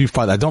pay-per-view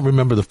fight. I don't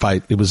remember the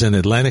fight. It was in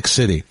Atlantic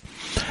City.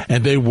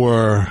 And they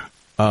were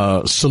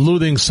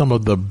saluting some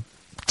of the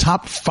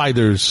top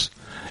fighters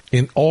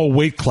in all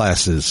weight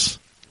classes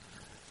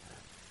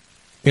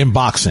in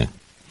boxing.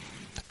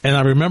 And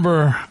I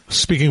remember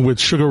speaking with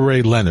Sugar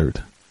Ray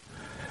Leonard.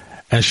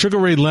 And Sugar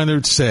Ray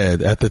Leonard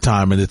said at the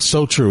time, and it's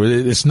so true,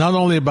 it's not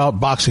only about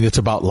boxing, it's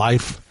about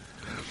life.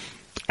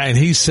 And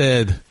he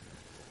said,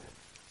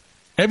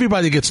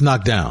 everybody gets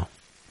knocked down.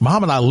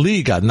 Muhammad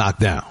Ali got knocked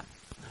down.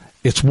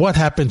 It's what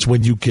happens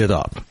when you get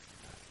up.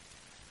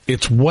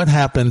 It's what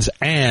happens,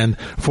 and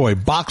for a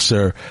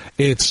boxer,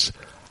 it's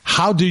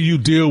how do you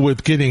deal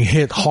with getting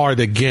hit hard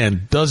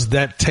again? Does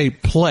that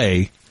tape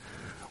play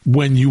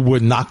when you were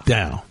knocked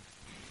down?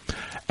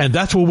 And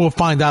that's what we'll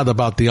find out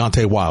about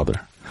Deontay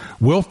Wilder.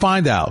 We'll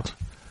find out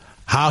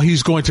how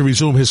he's going to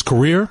resume his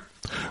career.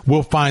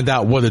 We'll find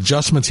out what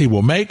adjustments he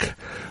will make.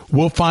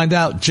 We'll find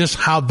out just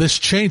how this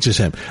changes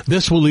him.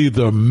 This will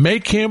either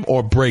make him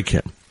or break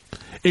him.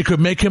 It could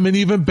make him an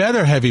even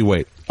better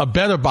heavyweight, a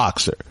better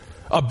boxer,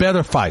 a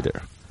better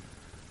fighter.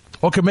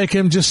 Or could make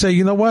him just say,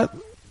 you know what?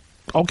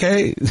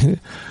 Okay,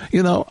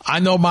 I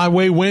know my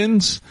way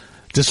wins.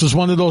 This was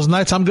one of those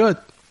nights. I'm good.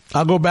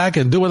 I'll go back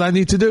and do what I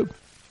need to do.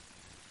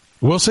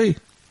 We'll see.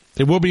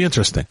 It will be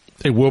interesting.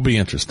 It will be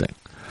interesting.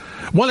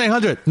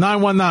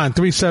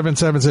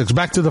 1-800-919-3776.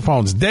 Back to the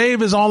phones.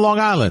 Dave is on Long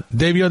Island.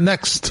 Dave, you're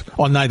next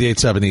on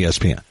 98.7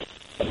 ESPN.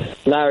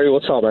 Larry,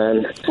 what's up,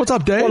 man? What's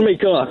up, Dave? I want to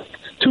make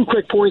two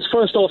quick points.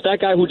 First off, that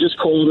guy who just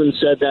called and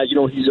said that,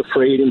 he's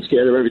afraid and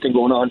scared of everything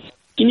going on,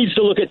 he needs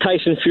to look at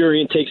Tyson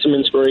Fury and take some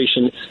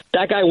inspiration.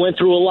 That guy went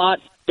through a lot,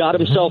 got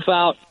himself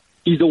out.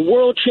 He's the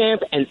world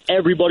champ, and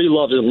everybody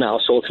loves him now.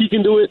 So if he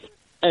can do it,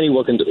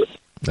 anyone can do it.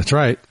 That's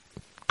right.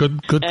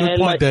 Good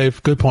point,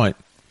 Dave. Good point.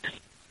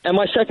 And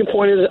my second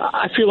point is,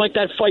 I feel like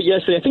that fight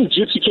yesterday, I think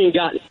Gypsy King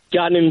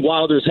gotten in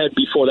Wilder's head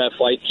before that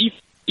fight.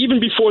 Even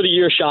before the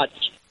ear shot,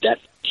 that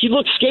he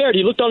looked scared.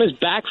 He looked on his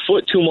back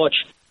foot too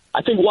much.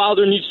 I think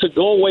Wilder needs to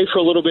go away for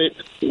a little bit,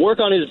 work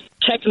on his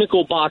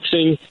technical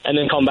boxing, and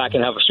then come back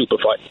and have a super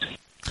fight.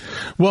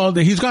 Well,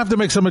 he's going to have to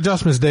make some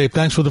adjustments, Dave.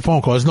 Thanks for the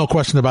phone call. There's no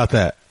question about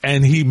that.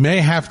 And he may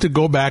have to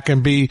go back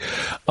and be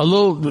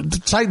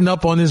tighten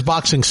up on his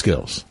boxing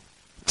skills.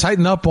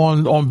 Tighten up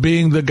on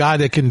being the guy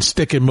that can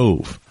stick and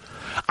move.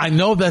 I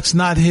know that's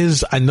not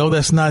his,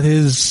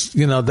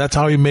 that's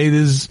how he made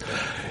his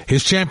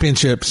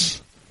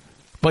championships.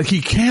 But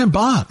he can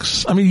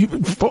box. I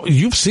mean,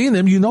 you've seen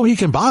him. You know he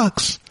can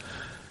box.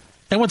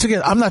 And once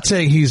again, I'm not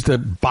saying he's the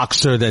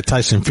boxer that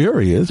Tyson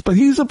Fury is, but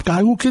he's a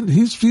guy who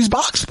he's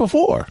boxed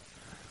before.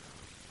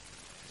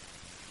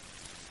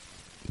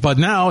 But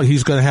now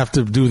he's going to have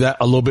to do that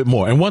a little bit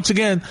more. And once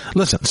again,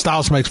 listen,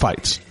 styles makes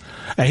fights.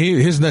 And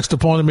his next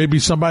opponent may be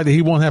somebody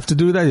he won't have to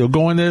do that. He'll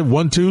go in there,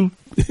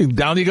 1-2,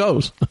 down he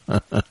goes.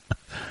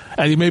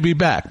 And he may be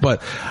back.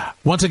 But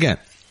once again,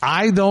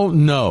 I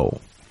don't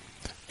know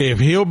if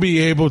he'll be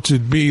able to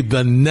be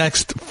the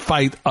next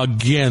fight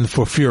again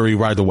for Fury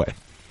right away.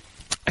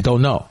 I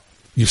don't know.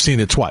 You've seen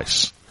it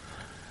twice.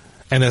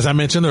 And as I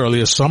mentioned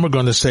earlier, some are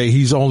going to say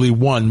he's only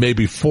won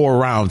maybe 4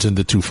 rounds in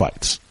the 2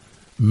 fights.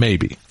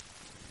 Maybe.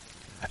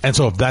 And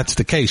so if that's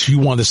the case, you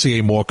want to see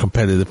a more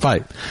competitive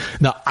fight.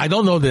 Now, I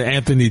don't know that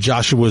Anthony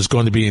Joshua is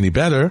going to be any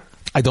better.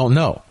 I don't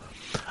know.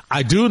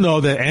 I do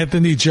know that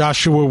Anthony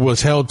Joshua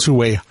was held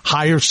to a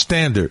higher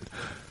standard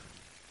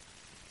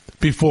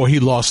before he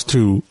lost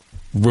to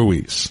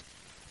Ruiz.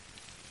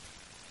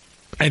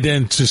 And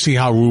then to see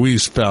how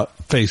Ruiz fought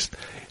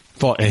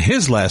in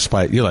his last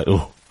fight, you're like,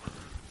 oh,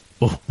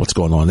 what's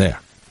going on there?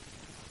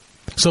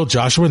 So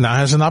Joshua now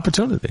has an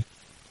opportunity.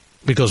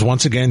 Because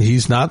once again,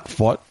 he's not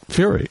fought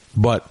Fury.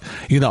 But,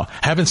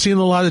 haven't seen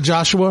a lot of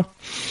Joshua.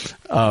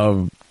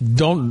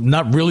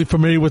 Not really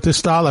familiar with this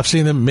style. I've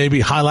seen him maybe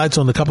highlights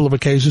on a couple of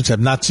occasions. Have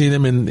not seen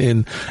him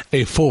in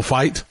a full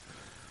fight.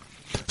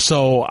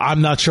 So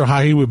I'm not sure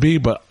how he would be,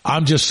 but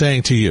I'm just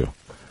saying to you,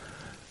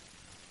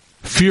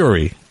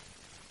 Fury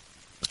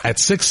at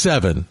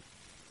 6'7"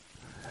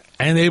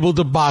 and able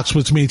to box,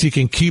 which means he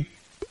can keep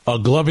a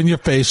glove in your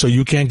face so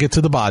you can't get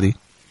to the body.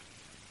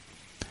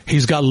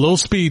 He's got a little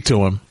speed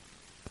to him.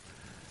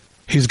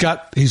 He's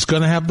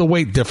going to have the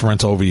weight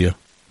difference over you.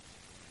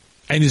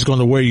 And he's going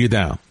to wear you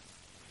down.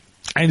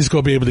 And he's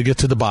going to be able to get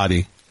to the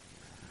body.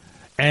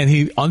 And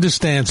he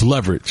understands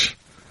leverage.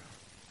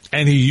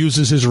 And he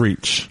uses his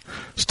reach.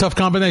 It's a tough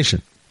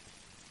combination.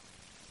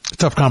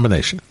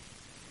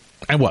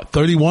 And what,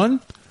 31?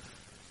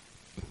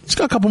 He's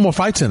got a couple more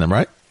fights in him,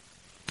 right?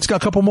 He's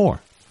got a couple more.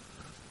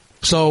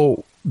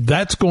 So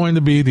that's going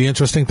to be the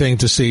interesting thing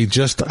to see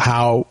just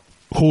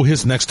who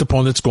his next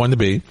opponent's going to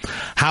be,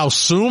 how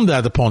soon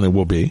that opponent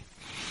will be,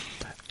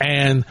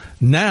 and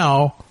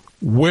now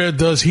where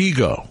does he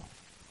go?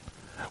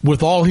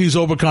 With all he's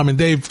overcome, and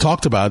Dave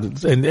talked about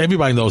it, and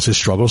everybody knows his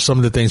struggles, some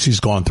of the things he's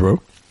gone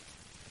through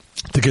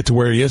to get to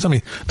where he is. I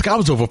mean, the guy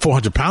was over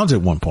 400 pounds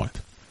at one point.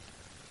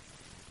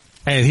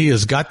 And he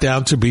has got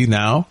down to be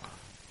now,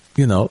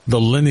 the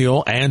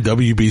lineal and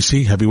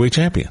WBC heavyweight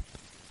champion.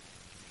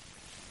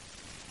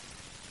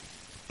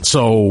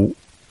 So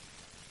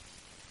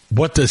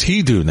what does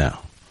he do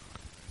now?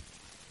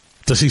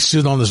 Does he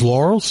sit on his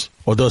laurels,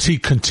 or does he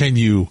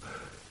continue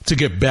to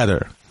get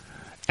better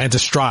and to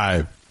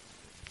strive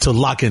to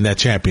lock in that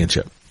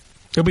championship?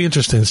 It'll be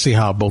interesting to see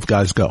how both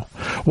guys go.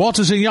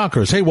 Walter's in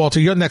Yonkers. Hey, Walter,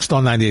 you're next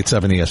on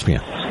 98.7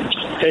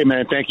 ESPN. Hey,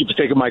 man, thank you for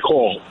taking my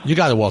call. You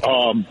got it, Walter.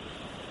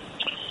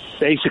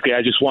 Basically,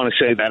 I just want to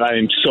say that I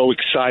am so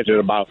excited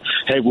about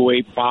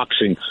heavyweight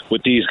boxing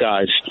with these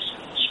guys.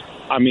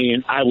 I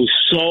mean, I was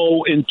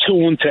so in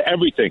tune to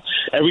everything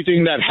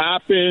that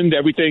happened,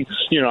 everything,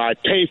 I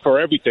pay for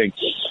everything.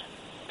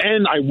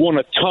 and I won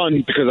a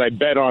ton because I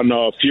bet on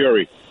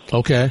Fury.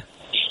 Okay.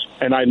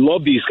 And I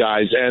love these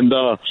guys. And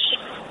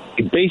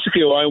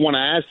basically what I want to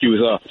ask you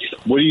is,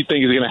 what do you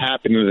think is going to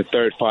happen in the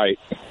third fight?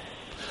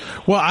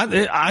 Well,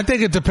 I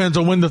think it depends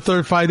on when the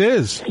third fight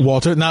is,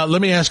 Walter. Now,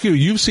 let me ask you,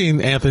 you've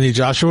seen Anthony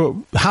Joshua.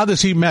 How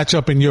does he match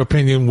up, in your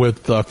opinion,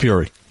 with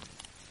Fury?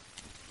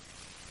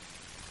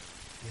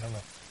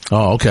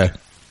 Oh, okay.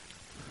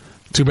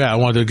 Too bad. I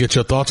wanted to get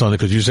your thoughts on it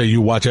because you say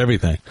you watch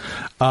everything.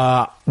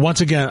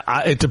 Once again,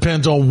 it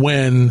depends on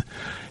when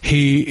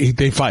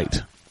they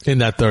fight in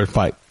that third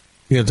fight.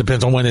 It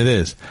depends on when it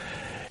is.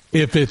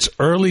 If it's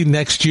early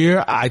next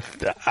year, I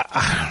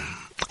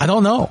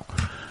don't know.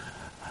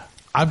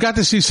 I've got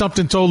to see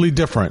something totally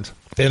different.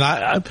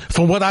 And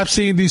from what I've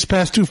seen these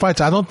past two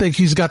fights, I don't think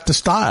he's got the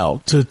style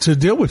to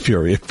deal with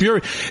Fury.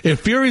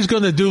 If Fury's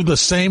going to do the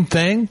same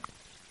thing,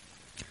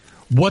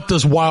 what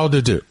does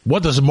Wilder do?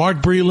 What does Mark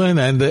Breland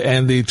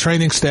and the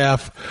training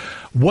staff,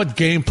 what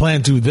game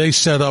plan do they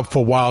set up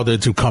for Wilder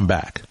to come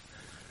back?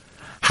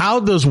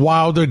 How does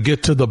Wilder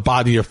get to the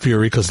body of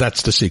Fury? Because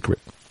that's the secret.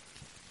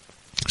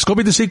 It's going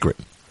to be the secret.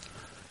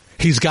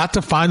 He's got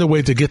to find a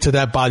way to get to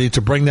that body,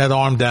 to bring that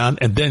arm down,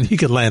 and then he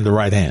can land the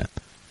right hand.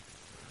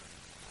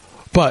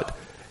 But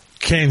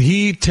can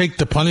he take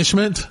the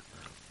punishment?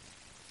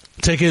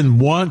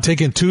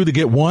 Taking two to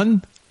get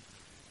one?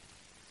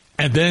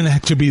 And then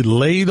to be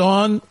laid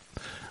on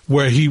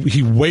where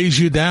he weighs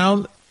you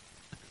down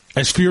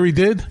as Fury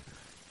did?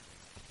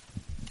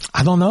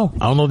 I don't know.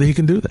 I don't know that he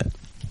can do that.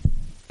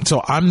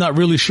 So I'm not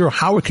really sure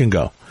how it can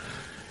go.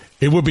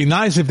 It would be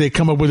nice if they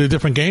come up with a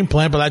different game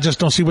plan, but I just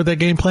don't see what that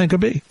game plan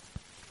could be.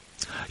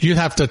 You'd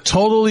have to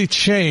totally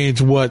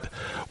change what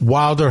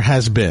Wilder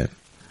has been,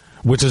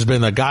 which has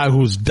been a guy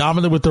who's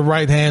dominant with the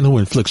right hand, who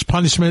inflicts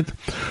punishment,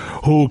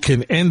 who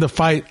can end the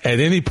fight at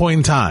any point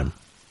in time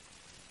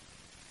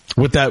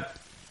with that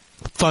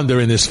thunder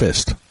in his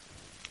fist.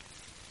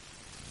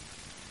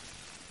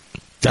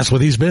 That's what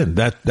he's been.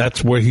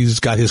 That's where he's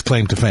got his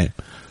claim to fame.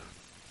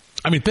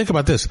 I mean, think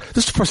about this.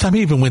 This is the first time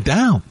he even went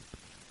down.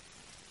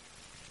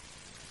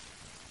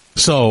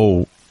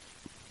 So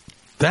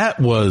that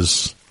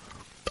was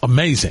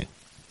amazing.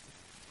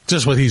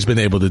 Just what he's been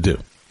able to do.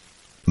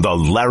 The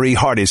Larry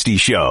Hardesty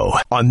Show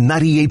on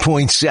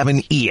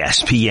 98.7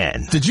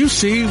 ESPN. Did you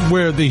see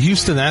where the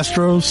Houston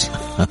Astros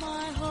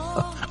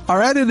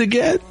are at it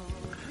again?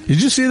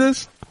 Did you see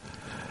this?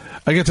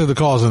 I'll get to the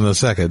calls in a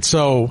second.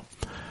 So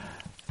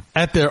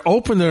at their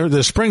opener,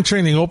 the spring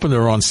training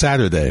opener on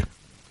Saturday,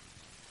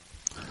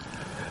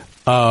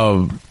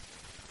 the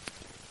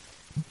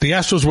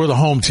Astros were the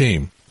home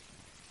team.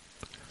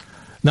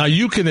 Now,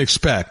 you can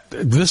expect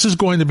this is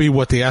going to be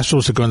what the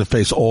Astros are going to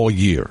face all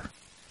year.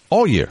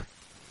 All year.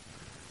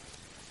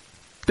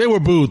 They were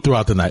booed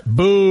throughout the night.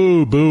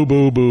 Boo, boo,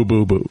 boo, boo,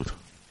 boo, booed.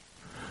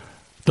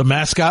 The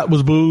mascot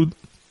was booed.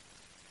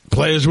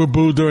 Players were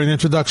booed during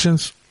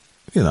introductions.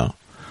 You know,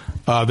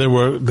 there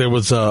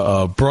was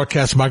a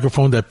broadcast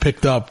microphone that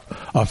picked up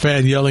a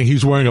fan yelling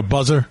he's wearing a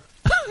buzzer.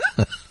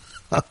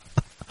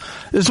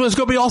 This one's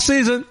going to be all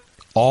season.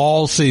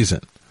 All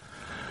season.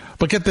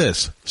 But get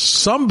this.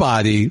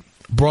 Somebody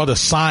brought a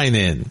sign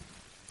in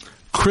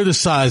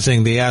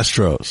criticizing the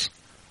Astros.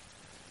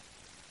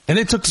 And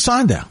they took the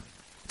sign down.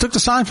 Took the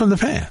sign from the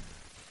fan.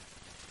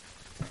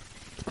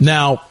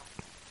 Now,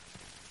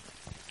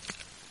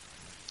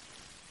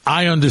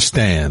 I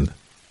understand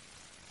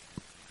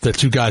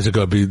that you guys are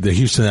going to be, the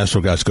Houston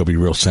Astros guys are going to be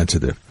real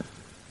sensitive.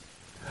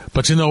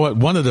 But you know what?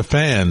 One of the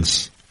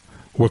fans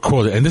were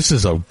quoted, and this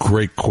is a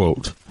great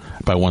quote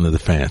by one of the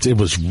fans. It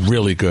was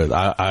really good.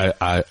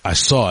 I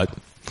saw it,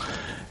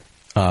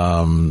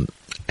 and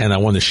I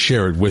want to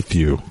share it with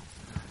you.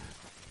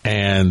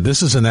 And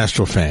this is an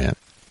Astro fan.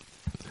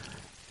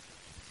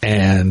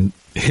 And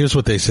here's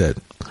what they said.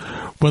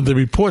 When the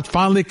report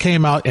finally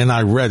came out and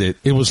I read it,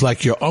 it was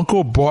like your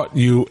uncle bought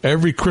you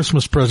every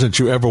Christmas present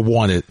you ever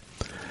wanted.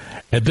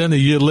 And then a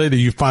year later,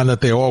 you find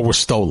that they all were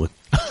stolen.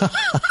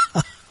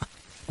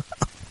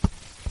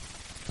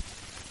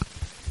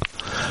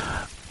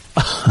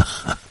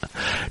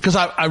 Because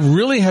I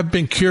really have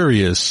been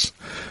curious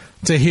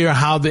to hear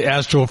how the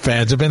Astro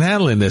fans have been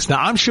handling this.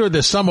 Now, I'm sure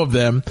there's some of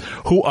them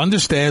who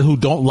understand, who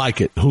don't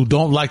like it, who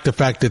don't like the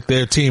fact that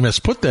their team has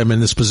put them in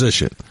this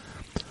position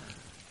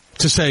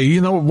to say, you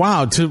know,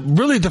 wow, to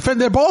really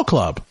defend their ball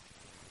club.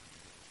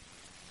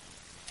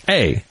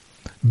 A.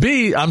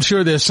 B, I'm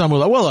sure there's some who are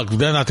like, well, look,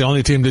 they're not the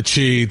only team that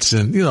cheats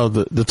and, you know,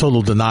 the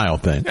total denial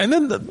thing. And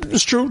then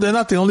it's true. They're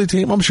not the only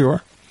team, I'm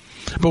sure.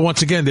 But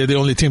once again, they're the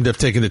only team that's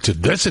taken it to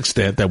this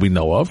extent that we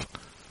know of.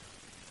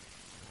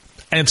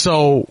 And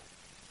so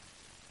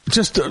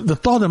just the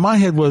thought in my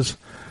head was,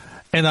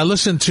 and I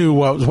listened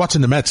to, I was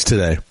watching the Mets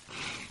today,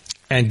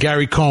 and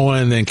Gary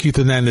Cohen and Keith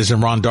Hernandez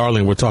and Ron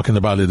Darling were talking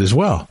about it as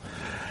well.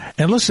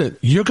 And listen,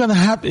 you're going to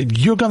have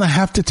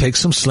to take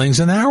some slings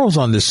and arrows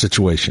on this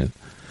situation.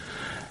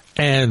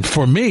 And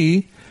for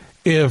me,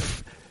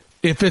 if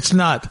it's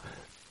not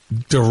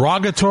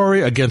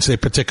derogatory against a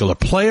particular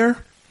player,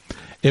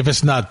 if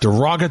it's not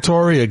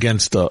derogatory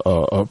against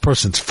a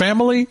person's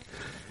family,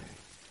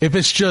 if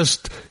it's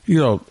just,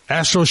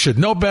 Astros should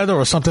know better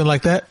or something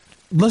like that,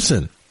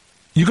 listen,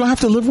 you're going to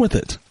have to live with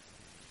it.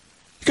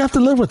 You have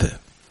to live with it.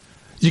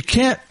 You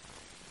can't,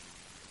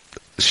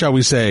 shall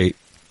we say,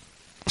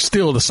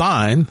 steal the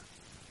sign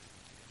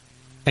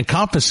and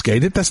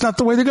confiscate it. That's not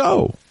the way to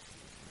go.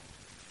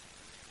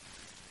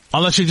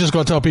 Unless you're just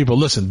going to tell people,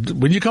 listen,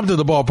 when you come to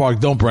the ballpark,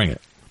 don't bring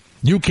it.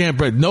 You can't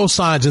bring no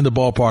signs in the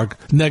ballpark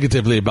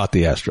negatively about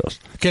the Astros.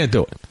 Can't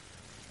do it.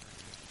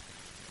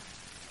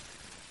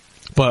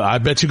 But I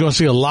bet you're going to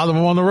see a lot of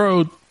them on the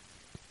road.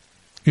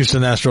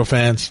 Houston Astro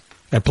fans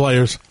and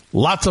players,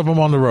 lots of them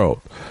on the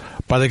road.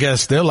 But I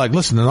guess they're like,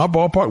 listen, in our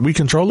ballpark, we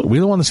control it. We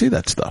don't want to see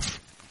that stuff.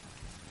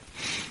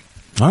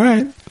 All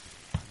right.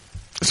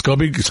 It's going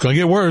to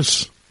get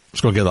worse. It's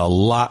going to get a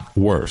lot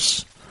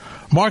worse.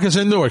 Mark is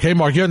in Newark. Hey,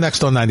 Mark, you're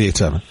next on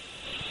 98.7.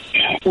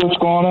 What's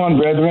going on,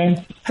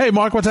 brethren? Hey,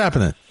 Mark, what's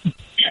happening?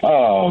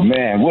 Oh,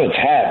 man, what's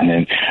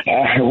happening?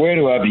 Where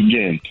do I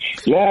begin?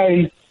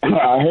 Larry,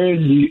 I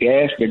heard you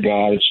ask the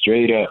guy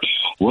straight up,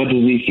 what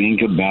does he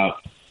think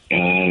about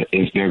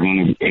if they're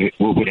going to,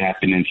 what would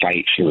happen in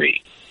Fight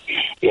 3?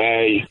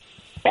 Larry,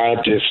 I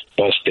just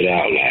busted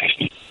out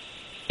laughing.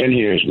 And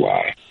here's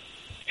why.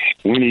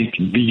 When he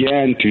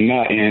began to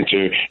not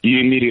answer, you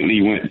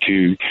immediately went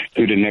to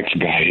who the next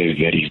guy is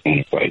that he's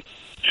going to fight.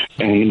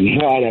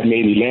 And why that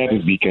made me laugh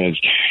is because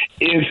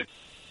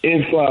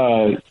if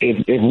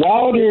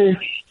Wilder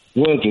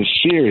was a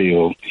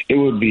cereal, it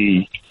would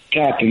be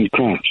Captain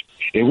Crunch.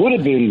 It would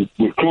have been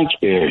with Crunch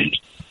Berries.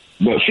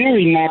 But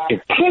Fury knocked the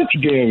Crunch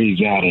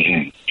Berries out of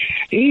him.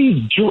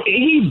 He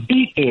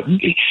beat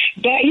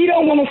he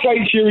don't want to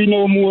fight Fury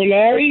no more,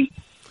 Larry.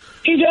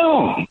 He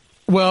don't.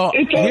 Well,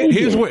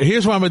 here's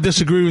why I'm going to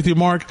disagree with you,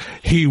 Mark.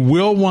 He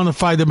will want to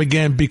fight him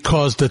again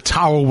because the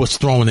towel was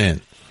thrown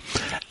in.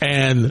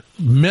 And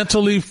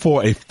mentally,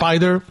 for a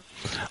fighter,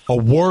 a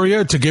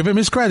warrior, to give him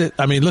his credit,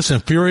 I mean, listen,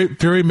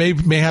 Fury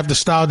may have the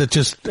style that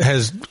just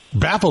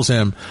baffles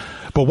him,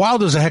 but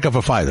Wilder's a heck of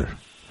a fighter.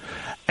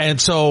 And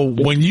so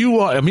when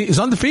he's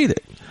undefeated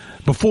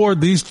before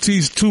these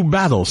two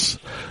battles.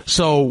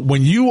 So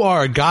when you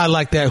are a guy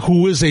like that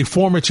who is a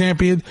former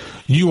champion,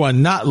 you are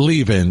not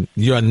leaving.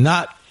 You're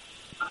not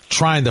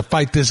trying to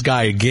fight this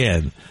guy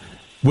again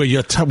where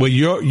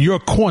your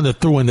corner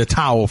threw in the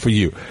towel for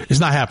you. It's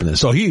not happening.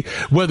 So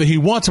whether he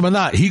wants him or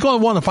not, he's going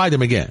to want to fight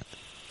him again.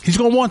 He's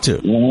going to want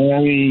to.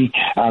 Larry,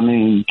 I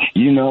mean,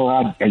 you're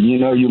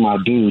my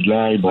dude,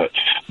 Larry, but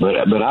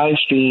I've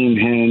seen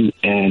him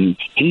and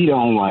he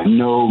don't want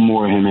no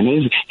more of him.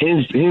 And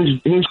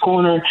his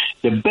corner,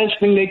 the best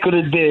thing they could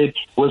have did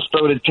was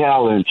throw the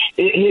towel in.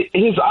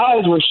 His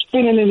eyes were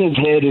spinning in his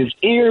head. His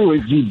ear was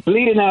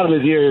bleeding out of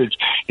his ears.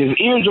 His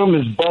eardrum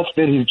is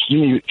busted.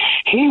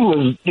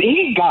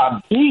 He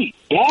got beat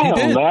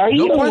down, Larry.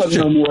 No you don't want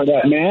no more of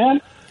that,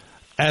 man.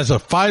 As a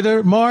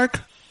fighter, Mark,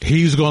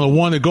 he's going to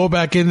want to go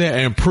back in there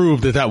and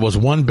prove that was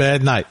one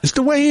bad night. It's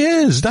the way he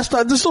is. That's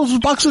those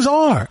boxers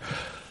are.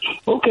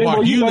 Okay, Mark,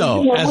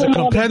 well, as a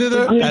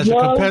competitor,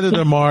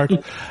 Mark,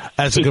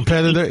 as a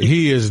competitor,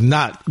 he is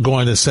not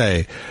going to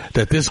say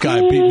that this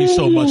guy beat me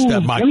so much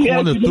that my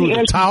corner threw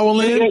the towel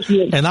in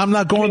and I'm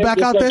not going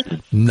back out there.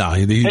 No,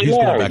 he's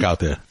going back out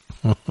there.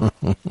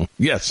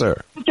 Yes,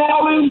 sir.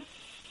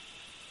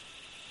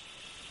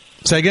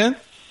 Say again?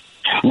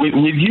 Would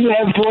you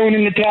have thrown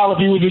in the towel if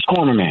you were this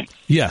corner man?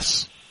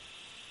 Yes.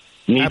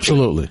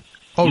 Absolutely.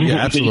 Oh, yeah,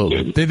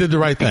 absolutely. They did the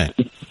right thing.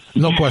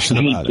 No question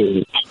about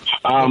it.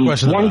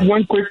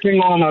 One quick thing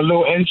on a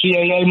little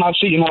NCAA, my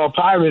Seton Hall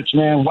Pirates,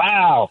 man.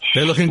 Wow.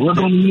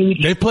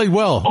 They played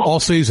well all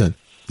season.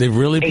 They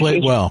really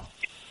played well.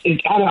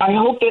 I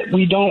hope that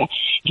we don't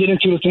get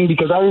into the thing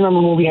because I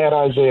remember when we had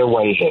Isaiah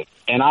Whitehead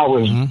and I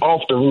was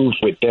off the roof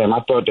with them. I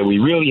thought that we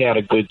really had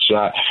a good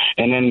shot.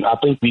 And then I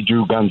think we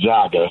drew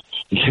Gonzaga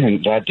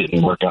and that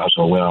didn't work out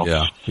so well.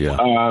 Yeah.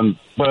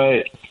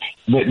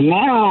 But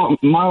now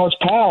Miles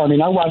Powell, I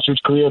mean, I watched his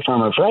career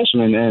from a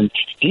freshman, and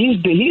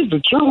he's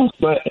the truth.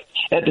 But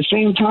at the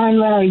same time,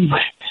 Larry,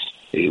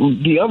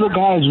 the other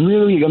guys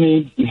really, I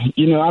mean,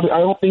 I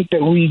don't think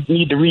that we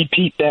need to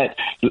repeat that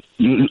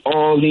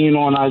all lean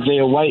on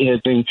Isaiah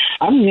Whitehead thing.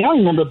 I mean, I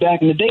remember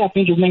back in the day, I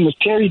think his name was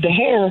Terry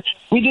DeHare.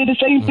 We did the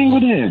same thing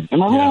with him.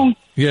 Am I wrong?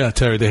 Yeah,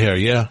 Terry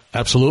DeHare. Yeah,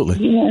 absolutely.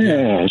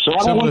 Yeah, so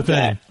I don't want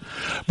that.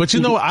 But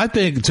I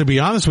think, to be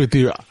honest with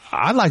you,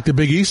 I like the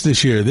Big East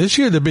this year. This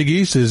year, the Big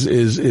East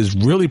is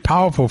really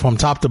powerful from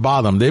top to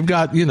bottom. They've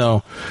got a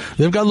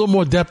little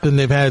more depth than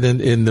they've had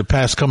in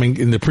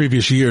the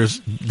previous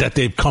years that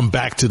they've come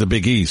back to the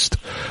Big East.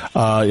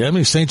 I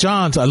mean, St.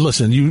 John's,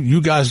 listen,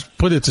 you guys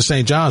put it to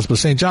St. John's, but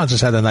St. John's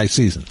just had a nice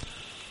season.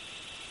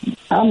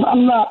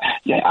 I'm not.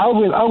 Yeah, I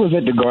was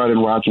at the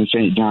Garden watching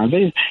St. John's.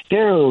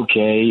 They're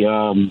okay.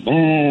 I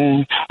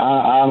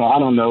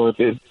don't know if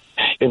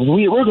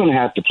we're going to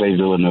have to play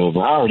Villanova.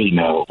 I already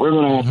know we're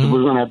going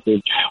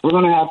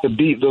to have to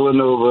beat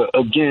Villanova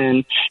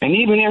again. And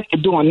even after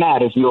doing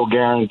that, it's no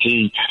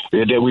guarantee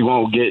that we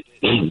won't get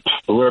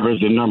whoever's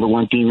the number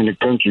one team in the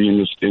country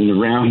in the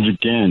rounds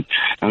again,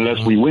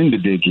 unless we win the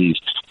Big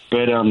East.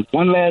 But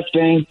one last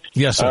thing.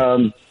 Yes,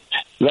 sir.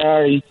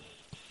 Larry,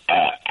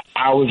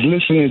 I was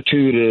listening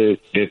to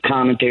the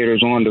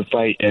commentators on the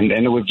fight, and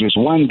there was this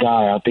one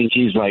guy, I think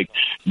he's like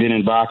been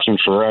in boxing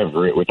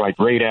forever. It was like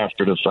right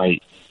after the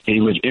fight.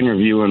 He was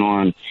interviewing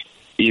on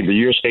either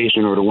your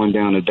station or the one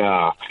down the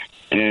dial.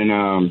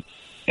 And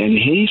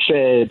he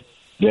said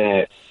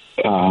that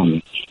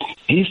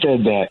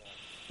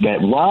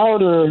that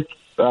Wilder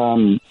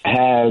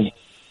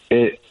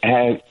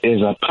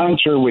is a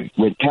puncher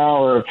with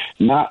power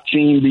not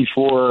seen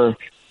before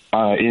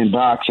in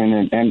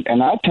boxing,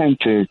 and I tend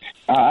to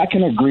I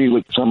can agree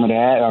with some of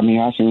that. I mean,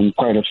 I've seen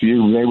quite a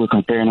few. They were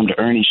comparing them to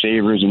Ernie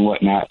Shavers and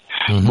whatnot.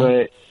 Mm-hmm.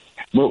 But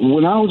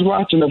when I was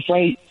watching the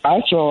fight,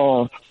 I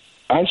saw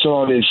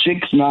this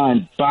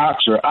 6'9"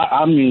 boxer.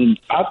 I mean,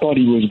 I thought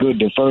he was good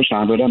the first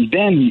time, but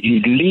then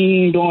he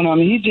leaned on him.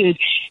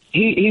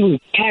 He was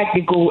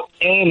tactical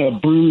and a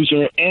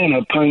bruiser and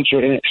a puncher.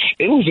 And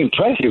it was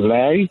impressive,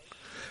 Larry.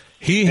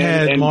 He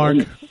had,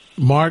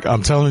 Mark,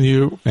 I'm telling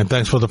you, and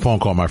thanks for the phone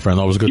call, my friend.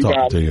 Always good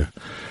talking to you.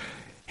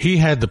 He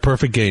had the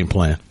perfect game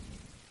plan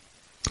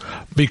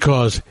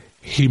because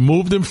he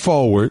moved him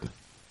forward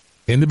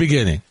in the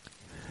beginning.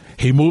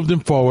 He moved him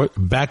forward,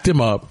 backed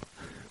him up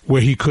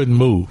where he couldn't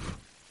move.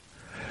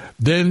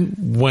 Then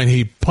when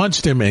he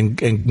punched him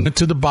and went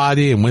to the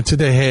body and went to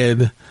the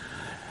head,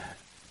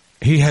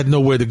 he had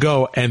nowhere to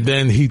go. And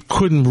then he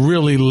couldn't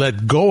really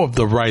let go of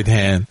the right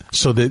hand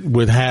so that it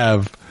would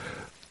have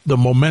the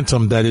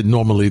momentum that it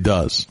normally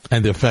does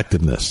and the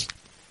effectiveness.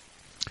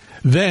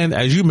 Then,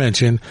 as you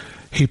mentioned,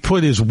 he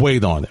put his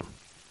weight on him.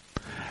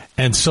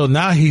 And so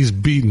now he's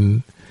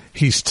beaten.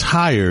 He's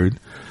tired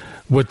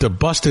with the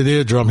busted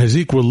eardrum. His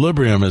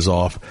equilibrium is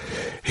off.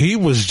 He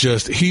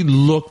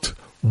looked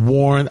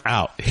worn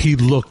out. He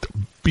looked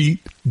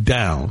beat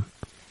down.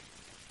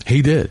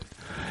 He did.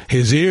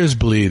 His ear's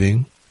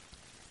bleeding.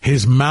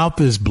 His mouth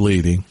is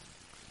bleeding.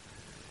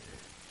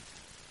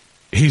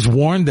 He's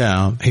worn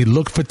down. He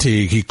looked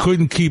fatigued. He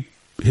couldn't keep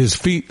his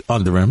feet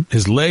under him.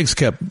 His legs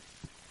kept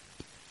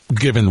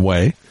giving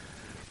way.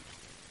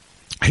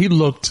 He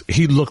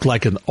looked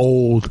like an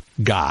old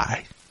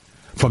guy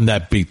from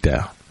that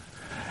beatdown.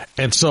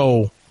 And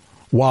so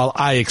while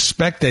I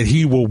expect that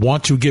he will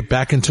want to get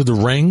back into the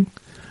ring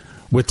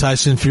with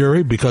Tyson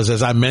Fury, because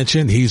as I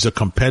mentioned, he's a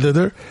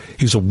competitor.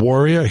 He's a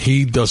warrior.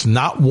 He does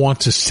not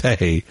want to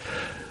say,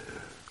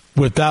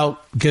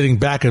 without getting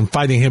back and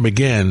fighting him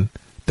again,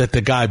 that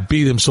the guy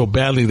beat him so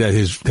badly that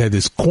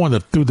his corner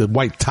threw the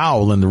white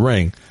towel in the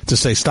ring to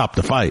say stop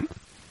the fight,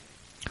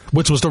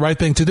 which was the right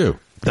thing to do.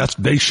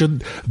 They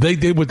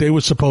did what they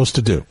were supposed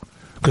to do,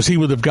 because he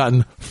would have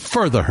gotten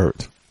further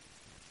hurt.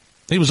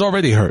 He was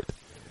already hurt.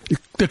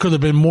 There could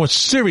have been more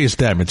serious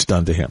damage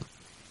done to him.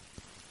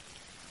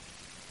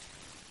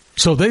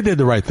 So they did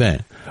the right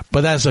thing.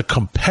 But as a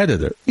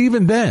competitor,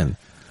 even then,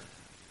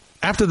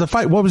 after the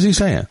fight, what was he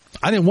saying?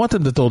 I didn't want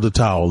them to throw the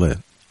towel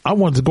in. I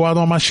wanted to go out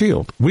on my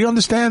shield. We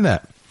understand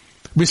that.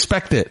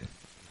 Respect it.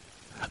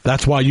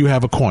 That's why you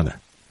have a corner.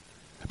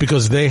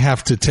 Because they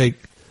have to take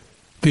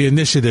the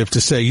initiative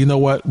to say, you know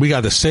what, we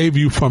got to save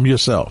you from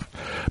yourself.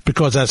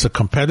 Because as a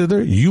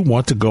competitor, you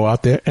want to go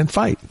out there and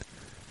fight.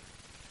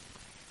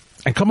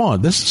 And come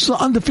on, this is an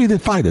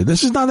undefeated fighter.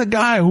 This is not a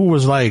guy who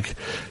was like,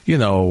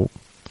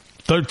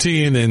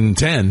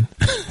 13-10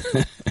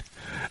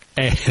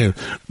 and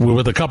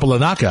with a couple of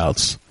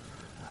knockouts.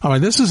 I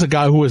mean, this is a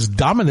guy who has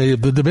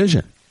dominated the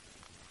division.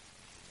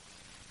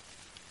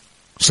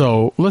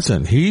 So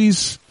listen,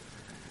 he's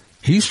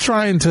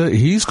going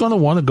to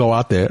want to go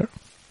out there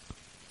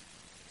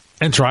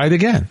and try it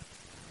again.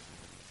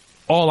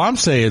 All I'm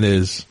saying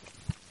is,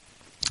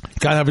 you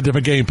got to have a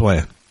different game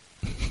plan.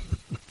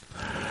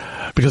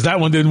 Because that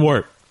one didn't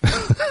work.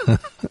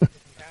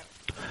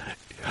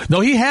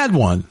 No, he had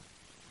one.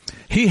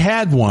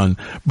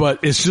 But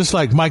it's just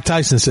like Mike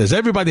Tyson says,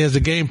 everybody has a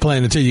game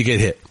plan until you get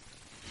hit.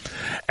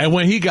 And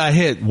when he got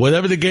hit,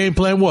 whatever the game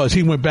plan was,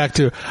 he went back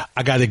to,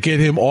 I got to get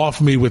him off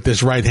me with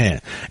this right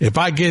hand. If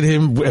I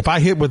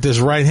hit with this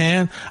right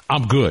hand,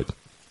 I'm good.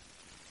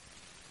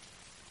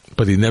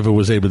 But he never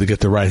was able to get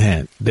the right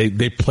hand.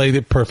 They played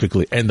it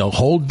perfectly. And the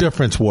whole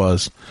difference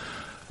was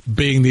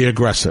being the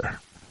aggressor,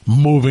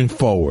 moving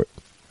forward,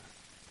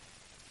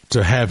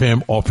 to have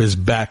him off his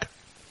back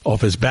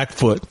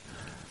foot.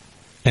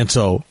 And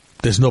so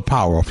there's no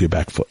power off your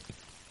back foot.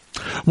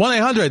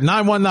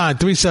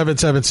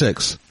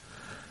 1-800-919-3776.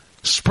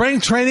 Spring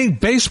training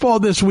baseball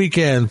this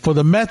weekend for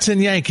the Mets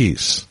and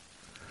Yankees.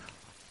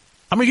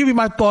 I'm going to give you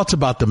my thoughts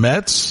about the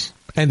Mets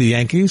and the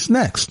Yankees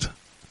next.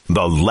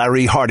 The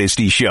Larry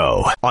Hardesty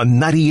Show on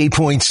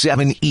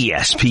 98.7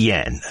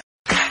 ESPN.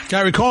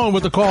 Gary Cohen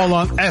with the call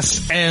on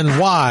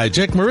SNY.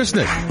 Jake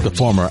Marisnick, the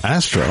former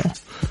Astro,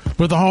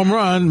 with a home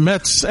run.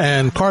 Mets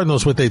and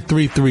Cardinals with a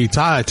 3-3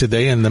 tie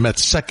today in the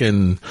Mets'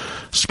 second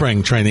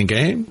spring training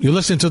game. You're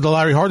listening to the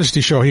Larry Hardesty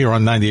Show here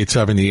on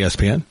 98.7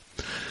 ESPN.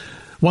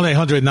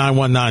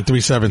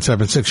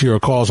 1-800-919-3776. Your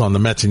calls on the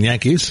Mets and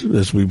Yankees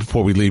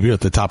before we leave you at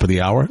the top of the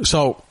hour.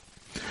 So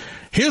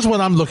here's what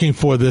I'm looking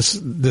for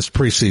this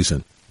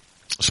preseason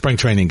spring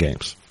training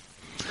games.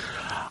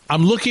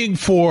 I'm looking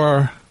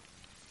for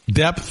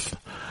depth.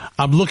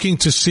 I'm looking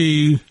to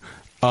see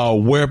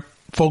where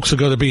folks are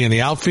going to be in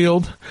the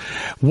outfield.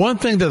 One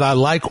thing that I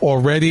like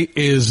already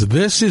is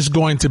this is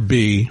going to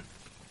be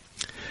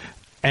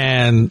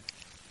an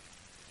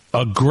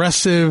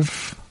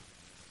aggressive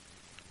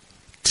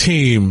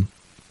team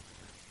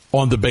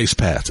on the base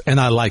paths, and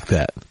I like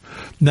that.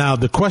 Now,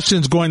 the question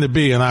is going to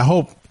be, and I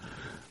hope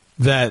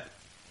that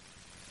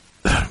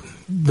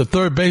the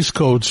third base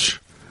coach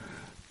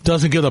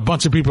doesn't get a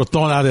bunch of people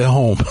thrown out at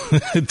home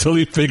until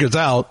he figures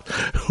out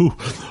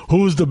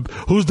who's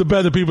the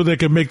better people that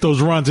can make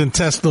those runs and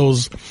test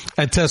those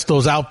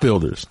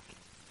outfielders.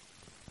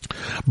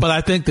 But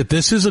I think that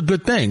this is a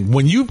good thing.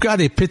 When you've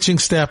got a pitching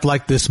staff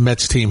like this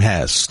Mets team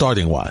has,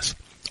 starting wise,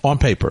 on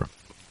paper,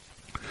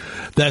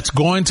 that's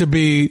going to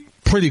be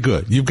pretty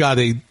good. You've got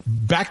a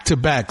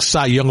back-to-back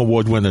Cy Young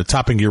Award winner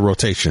topping your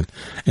rotation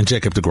in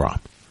Jacob deGrom.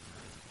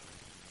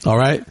 All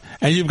right?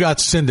 And you've got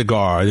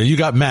Syndergaard, and you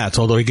got Matz,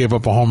 although he gave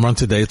up a home run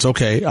today. It's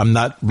okay. I'm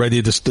not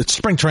ready to, it's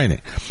spring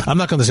training. I'm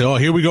not going to say, oh,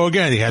 here we go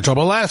again. He had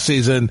trouble last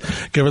season,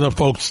 giving up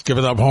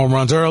home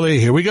runs early.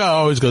 Here we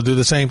go. He's going to do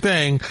the same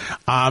thing.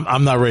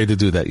 I'm not ready to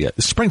do that yet.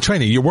 It's spring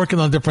training. You're working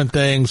on different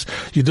things.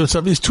 You're doing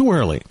something. It's too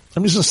early. I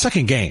mean, it's the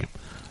second game.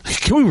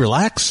 Can we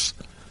relax?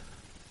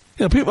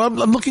 You know, people,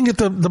 I'm looking at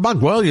the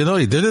bug. Well, you know,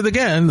 he did it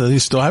again.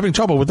 He's still having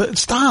trouble with it.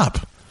 Stop.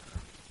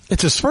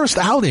 It's his first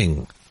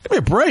outing. Give me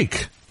a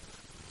break.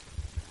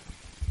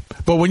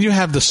 But when you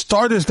have the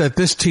starters that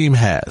this team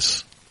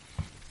has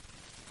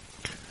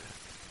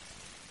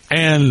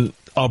and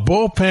a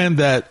bullpen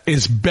that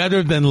is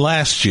better than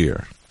last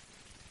year,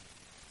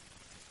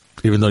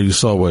 even though you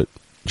saw what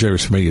Jerry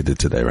Familia did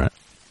today, right?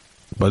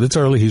 But it's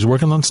early. He's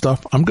working on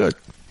stuff. I'm good.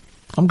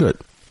 Can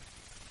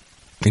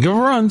give him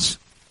runs.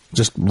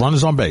 Just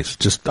runners on base.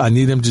 I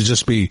need him to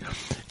just be,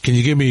 can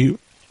you give me a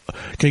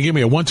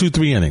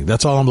 1-2-3 inning?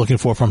 That's all I'm looking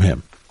for from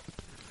him.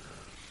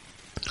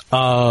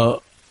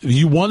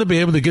 You want to be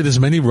able to get as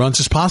many runs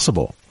as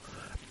possible.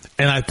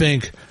 And I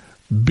think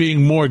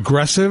being more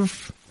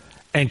aggressive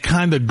and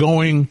kind of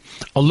going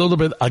a little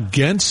bit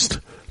against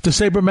the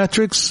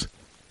sabermetrics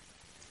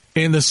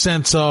in the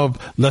sense of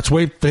let's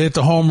wait to hit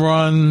the home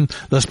run,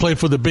 let's play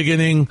for the big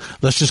inning,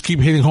 let's just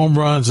keep hitting home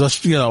runs,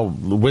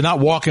 we're not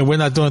walking, we're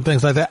not doing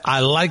things like that.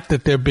 I like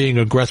that they're being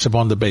aggressive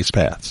on the base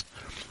paths.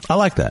 I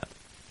like that.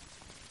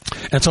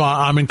 And so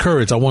I'm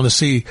encouraged. I want to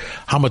see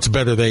how much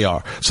better they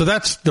are. So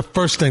that's the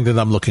first thing that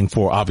I'm looking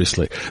for,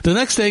 obviously. The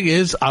next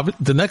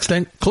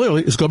thing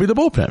clearly is going to be the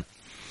bullpen.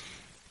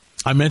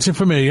 I mentioned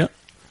Familia.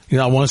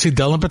 I want to see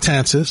Dellin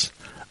Betances.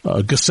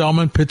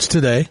 Gesellman pitched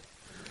today.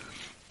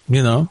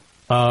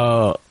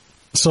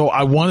 So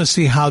I want to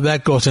see how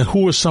that goes and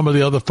who are some of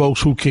the other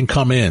folks who can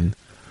come in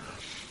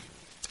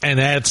and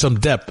add some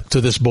depth to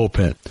this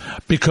bullpen.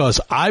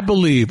 Because I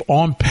believe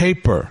on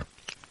paper,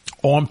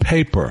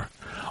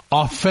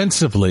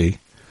 offensively,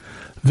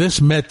 this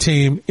Met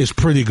team is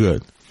pretty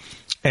good.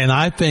 And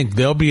I think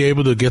they'll be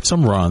able to get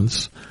some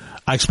runs.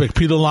 I expect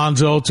Pete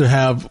Alonso to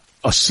have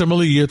a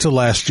similar year to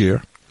last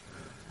year.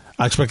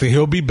 I expect that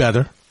he'll be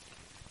better.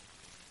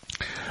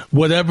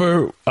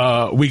 Whatever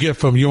we get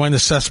from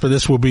Yoenis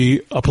Cespedes will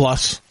be a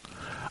plus.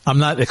 I'm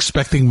not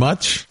expecting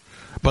much,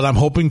 but I'm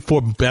hoping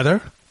for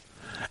better.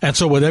 And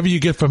so whatever you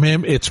get from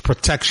him, it's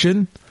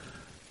protection.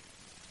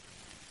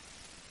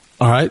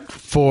 All right,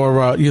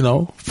 for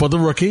the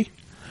rookie.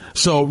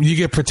 So you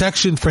get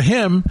protection for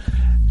him,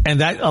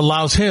 and that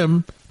allows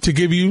him to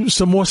give you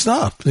some more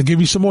stuff, to give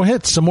you some more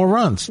hits, some more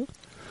runs.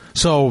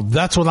 So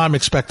that's what I'm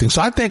expecting.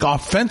 So I think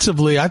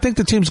offensively,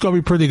 the team's going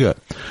to be pretty good.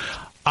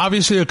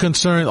 Obviously, a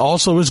concern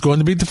also is going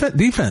to be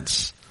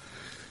defense.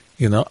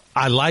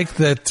 I like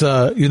that,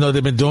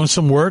 they've been doing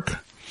some work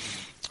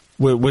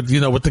with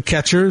the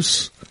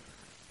catchers,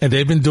 and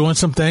they've been doing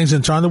some things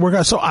and trying to work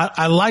out. So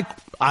I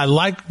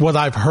like what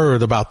I've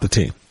heard about the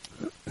team.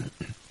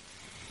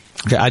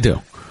 Okay, I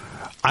do.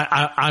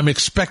 I'm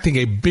expecting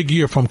a big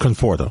year from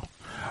Conforto.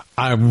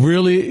 I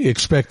really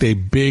expect a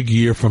big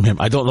year from him.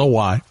 I don't know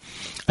why.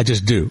 I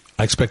just do.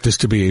 I expect this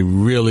to be a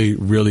really,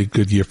 really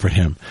good year for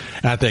him.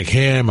 And I think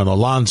him and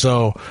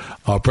Alonso,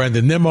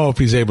 Brandon Nimmo, if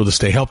he's able to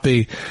stay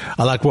healthy.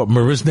 I like what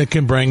Marisnick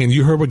can bring. And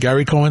you heard what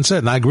Gary Cohen said,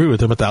 and I agree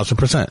with him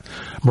 1,000%.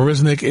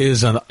 Marisnick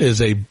is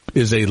a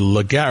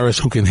Lagares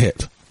who can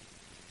hit.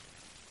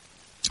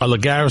 A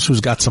Lagares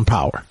who's got some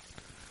power.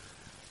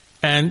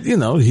 And,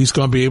 he's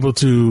going to be able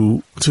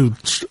to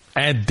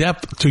add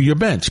depth to your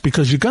bench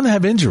because you're going to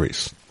have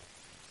injuries.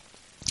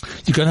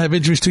 You're going to have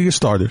injuries to your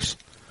starters,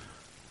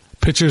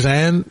 pitchers,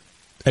 and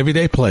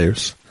everyday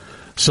players.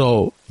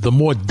 So the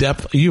more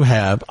depth you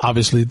have,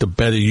 obviously, the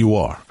better you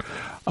are.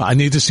 I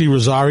need to see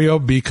Rosario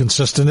be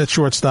consistent at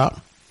shortstop.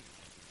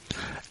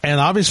 And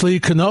obviously,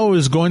 Cano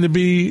is going to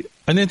be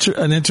an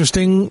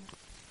interesting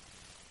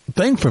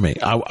thing for me.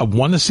 I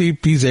want to see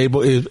if he's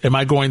able. Am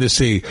I going to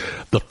see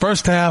the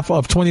first half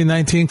of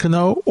 2019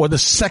 Cano or the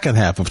second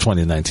half of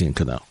 2019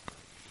 Cano?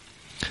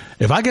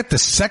 If I get the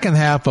second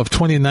half of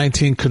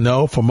 2019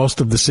 Cano for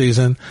most of the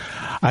season,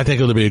 I think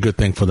it'll be a good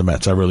thing for the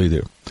Mets. I really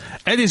do.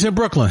 Eddie's in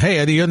Brooklyn. Hey,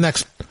 Eddie, you're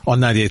next on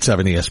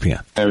 98.7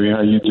 ESPN. Larry,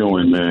 how you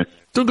doing, man?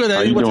 Doing good,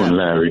 Eddie. How you doing,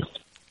 Larry?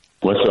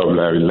 What's up,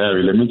 Larry?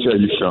 Larry, let me tell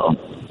you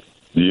something.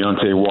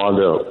 Deontay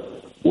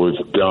Wilder was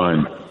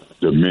done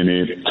the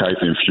minute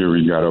Tyson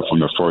Fury got up from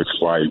the first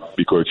fight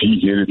because he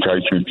hit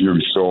Tyson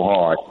Fury so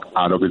hard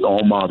out of his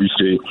own mouth. He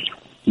said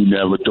he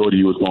never thought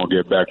he was going to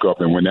get back up.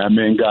 And when that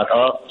man got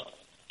up,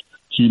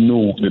 he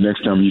knew the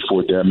next time he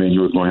fought that man, he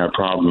was going to have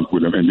problems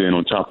with him. And then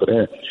on top of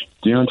that,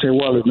 Deontay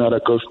Wilder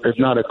is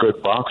not a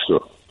good boxer.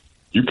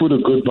 You put a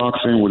good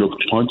boxer in with a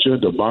puncher,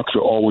 the boxer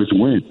always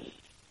wins.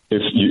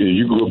 If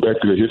you go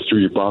back to the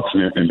history of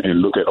boxing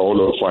and look at all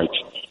the fights,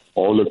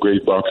 all the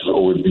great boxers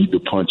always beat the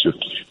puncher.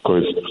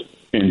 Because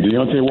in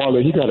Deontay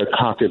Wilder, he got to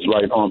cock his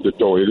right arm to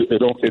throw. It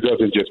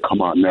doesn't just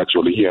come out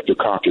naturally. He has to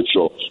cock it.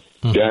 So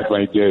that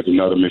right there is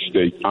another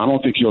mistake. I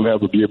don't think he'll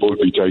ever be able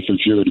to beat Tyson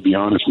Fury, to be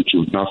honest with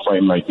you, not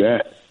fighting like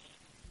that.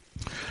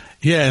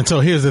 Yeah, and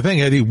so here's the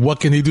thing, Eddie. What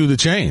can he do to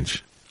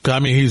change? I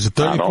mean, he's a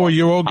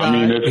 34-year-old guy. I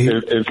mean,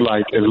 it's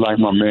like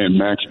my man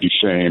Max be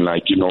saying,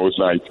 like, you know, it's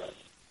like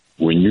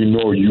when you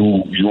know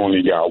you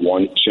only got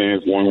one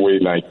chance, one way,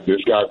 like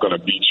this guy's going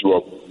to beat you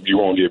up. You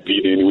won't get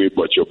beat anyway,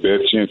 but your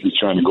best chance is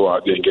trying to go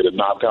out there and get a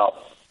knockout.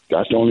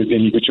 That's the only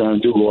thing you could try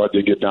and do, go out there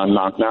and get that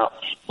knocked out.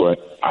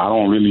 But I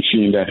don't really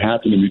see that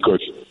happening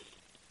because,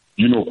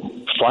 you know,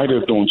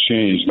 fighters don't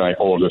change like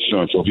all of a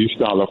sudden. So if he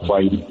style of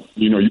fighting,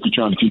 you know, you could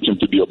try to teach him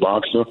to be a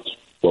boxer.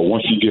 But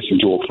once he gets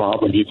into a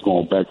problem, he's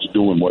going back to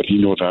doing what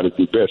he knows how to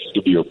do best,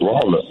 to be a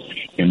brawler.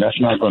 And that's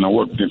not going to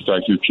work against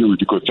Tyson Fury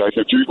because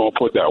Tyson Fury going to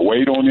put that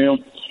weight on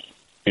him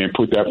and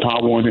put that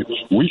power on him.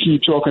 We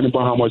keep talking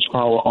about how much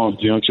power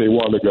Deontay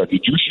Wilder got.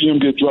 Did you see him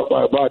get dropped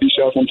by a body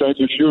shot from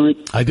Tyson Fury?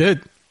 I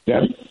did.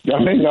 That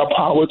man got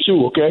power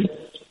too, okay?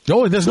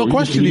 Oh, there's no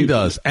question he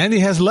does. And he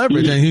has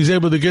leverage, and he's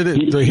able to get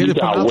it to hit it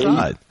from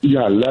outside. He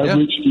got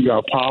leverage, he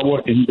got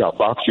power, and he got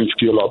boxing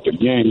skill off the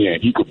yang.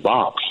 He could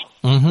box.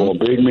 For a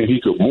big man, he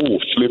could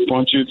move, slip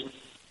punches,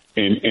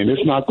 and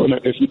it's not going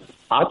to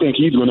 – I think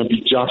he's going to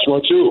beat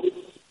Joshua too.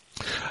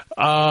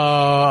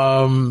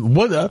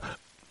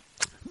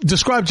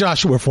 Describe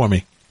Joshua for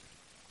me.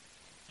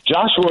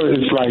 Joshua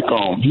is like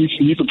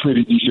he's a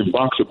pretty decent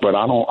boxer, but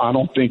I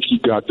don't think he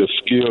got the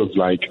skills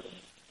like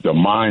the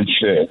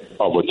mindset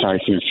of a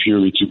Tyson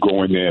Fury to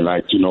go in there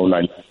like, you know,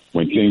 like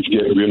when things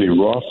get really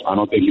rough. I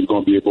don't think he's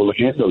going to be able to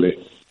handle it.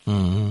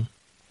 Mm-hmm.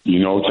 You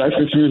know,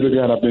 Tyson Fury's a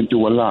guy that's been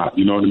through a lot.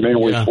 You know, the man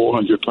weighs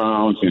 400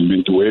 pounds and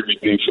been through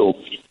everything. So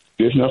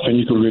there's nothing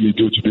you can really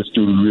do to this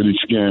dude to really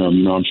scare him.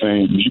 You know what I'm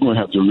saying? You're going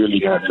to have to really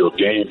have your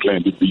game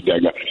plan to beat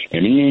that guy.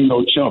 And he ain't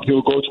no chump.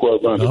 He'll go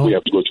 12 rounds if we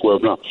have to go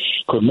 12 rounds.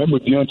 Because remember,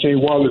 Deontay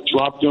Wilder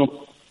dropped him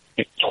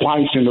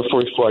twice in the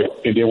first fight.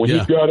 And then when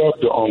he got up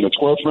on the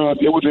 12th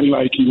round, it wasn't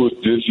like he was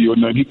dizzy or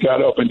nothing. He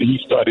got up and then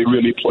he started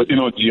really putting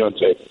on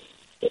Deontay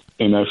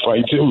in that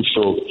fight too.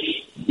 So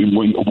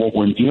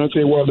when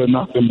Deontay Wilder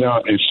knocked him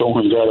down and saw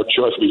him got up,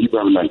 trust me, he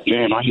probably like,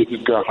 damn, I hit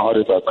this guy hard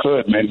as I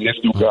could, man. And this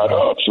dude got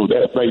up. So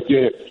that right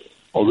there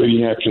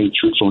already had some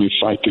tricks on his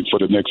psychic for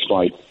the next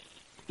fight.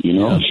 You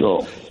know,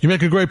 so you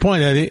make a great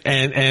point, Eddie.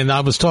 And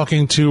I was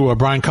talking to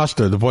Brian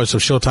Custer, the voice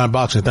of Showtime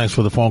Boxing. Thanks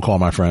for the phone call,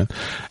 my friend.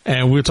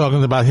 And we were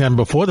talking about him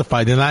before the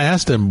fight, and I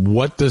asked him,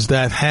 what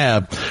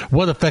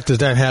effect does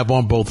that have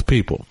on both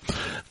people?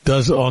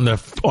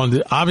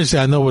 Obviously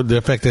I know what the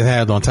effect it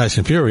had on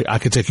Tyson Fury. I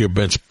could take your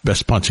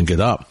best punch and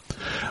get up.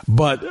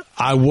 But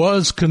I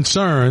was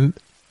concerned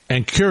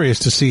and curious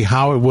to see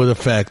how it would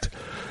affect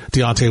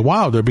Deontay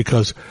Wilder,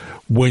 because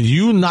when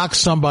you knock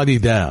somebody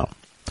down,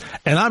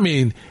 and I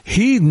mean,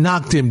 he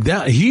knocked him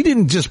down. He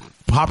didn't just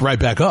pop right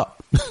back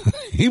up.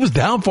 He was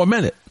down for a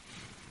minute.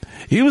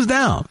 He was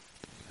down.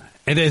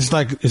 And it's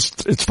like,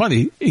 it's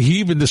funny. He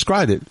even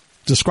described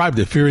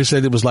it. Fury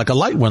said it was like a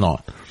light went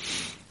on.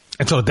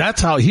 And so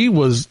that's how he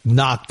was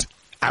knocked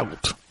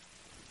out.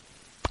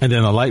 And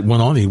then a light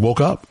went on. He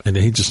woke up and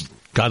then he just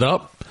got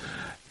up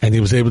and he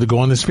was able to go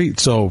on his feet.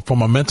 So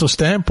from a mental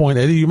standpoint,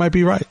 Eddie, you might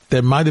be right.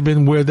 That might have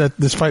been where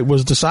this fight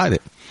was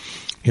decided,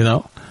 you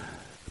know.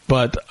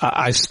 But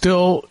I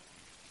still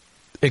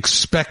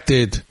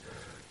expected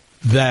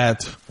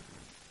that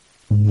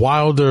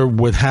Wilder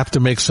would have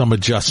to make some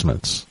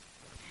adjustments.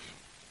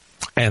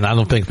 And I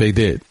don't think they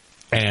did.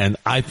 And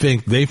I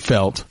think they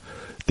felt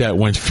that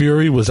when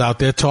Fury was out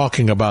there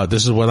talking about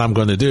this is what I'm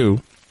going to do,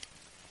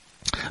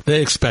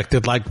 they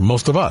expected, like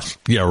most of us,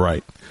 yeah,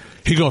 right,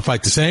 he's going to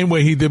fight the same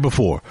way he did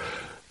before.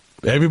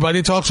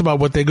 Everybody talks about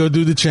what they're going to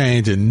do to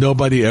change, and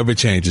nobody ever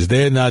changes.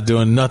 They're not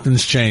doing,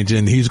 nothing's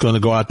changing. He's going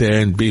to go out there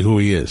and be who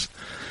he is.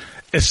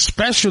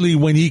 Especially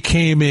when he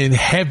came in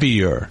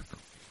heavier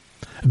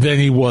than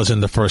he was in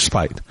the first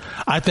fight.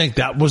 I think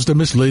that was the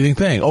misleading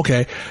thing.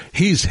 Okay,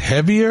 he's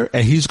heavier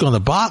and he's going to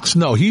box?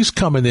 No, he's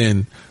coming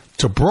in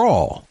to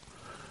brawl.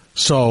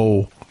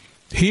 So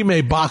he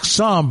may box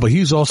some, but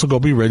he's also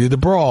going to be ready to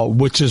brawl,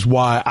 which is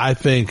why I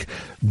think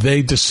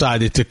they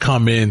decided to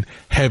come in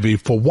heavy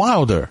for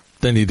Wilder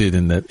than he did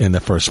in the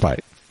first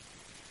fight.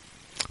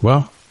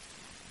 Well,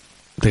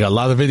 they got a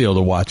lot of video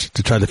to watch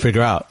to try to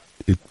figure out.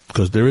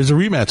 because there is a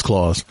rematch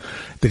clause.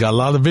 They got a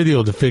lot of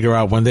video to figure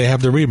out when they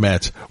have the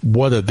rematch,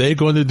 what are they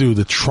going to do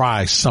to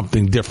try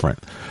something different?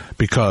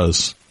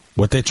 Because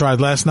what they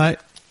tried last night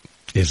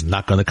is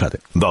not going to cut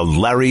it. The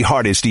Larry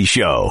Hardesty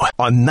Show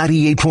on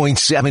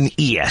 98.7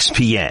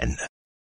 ESPN.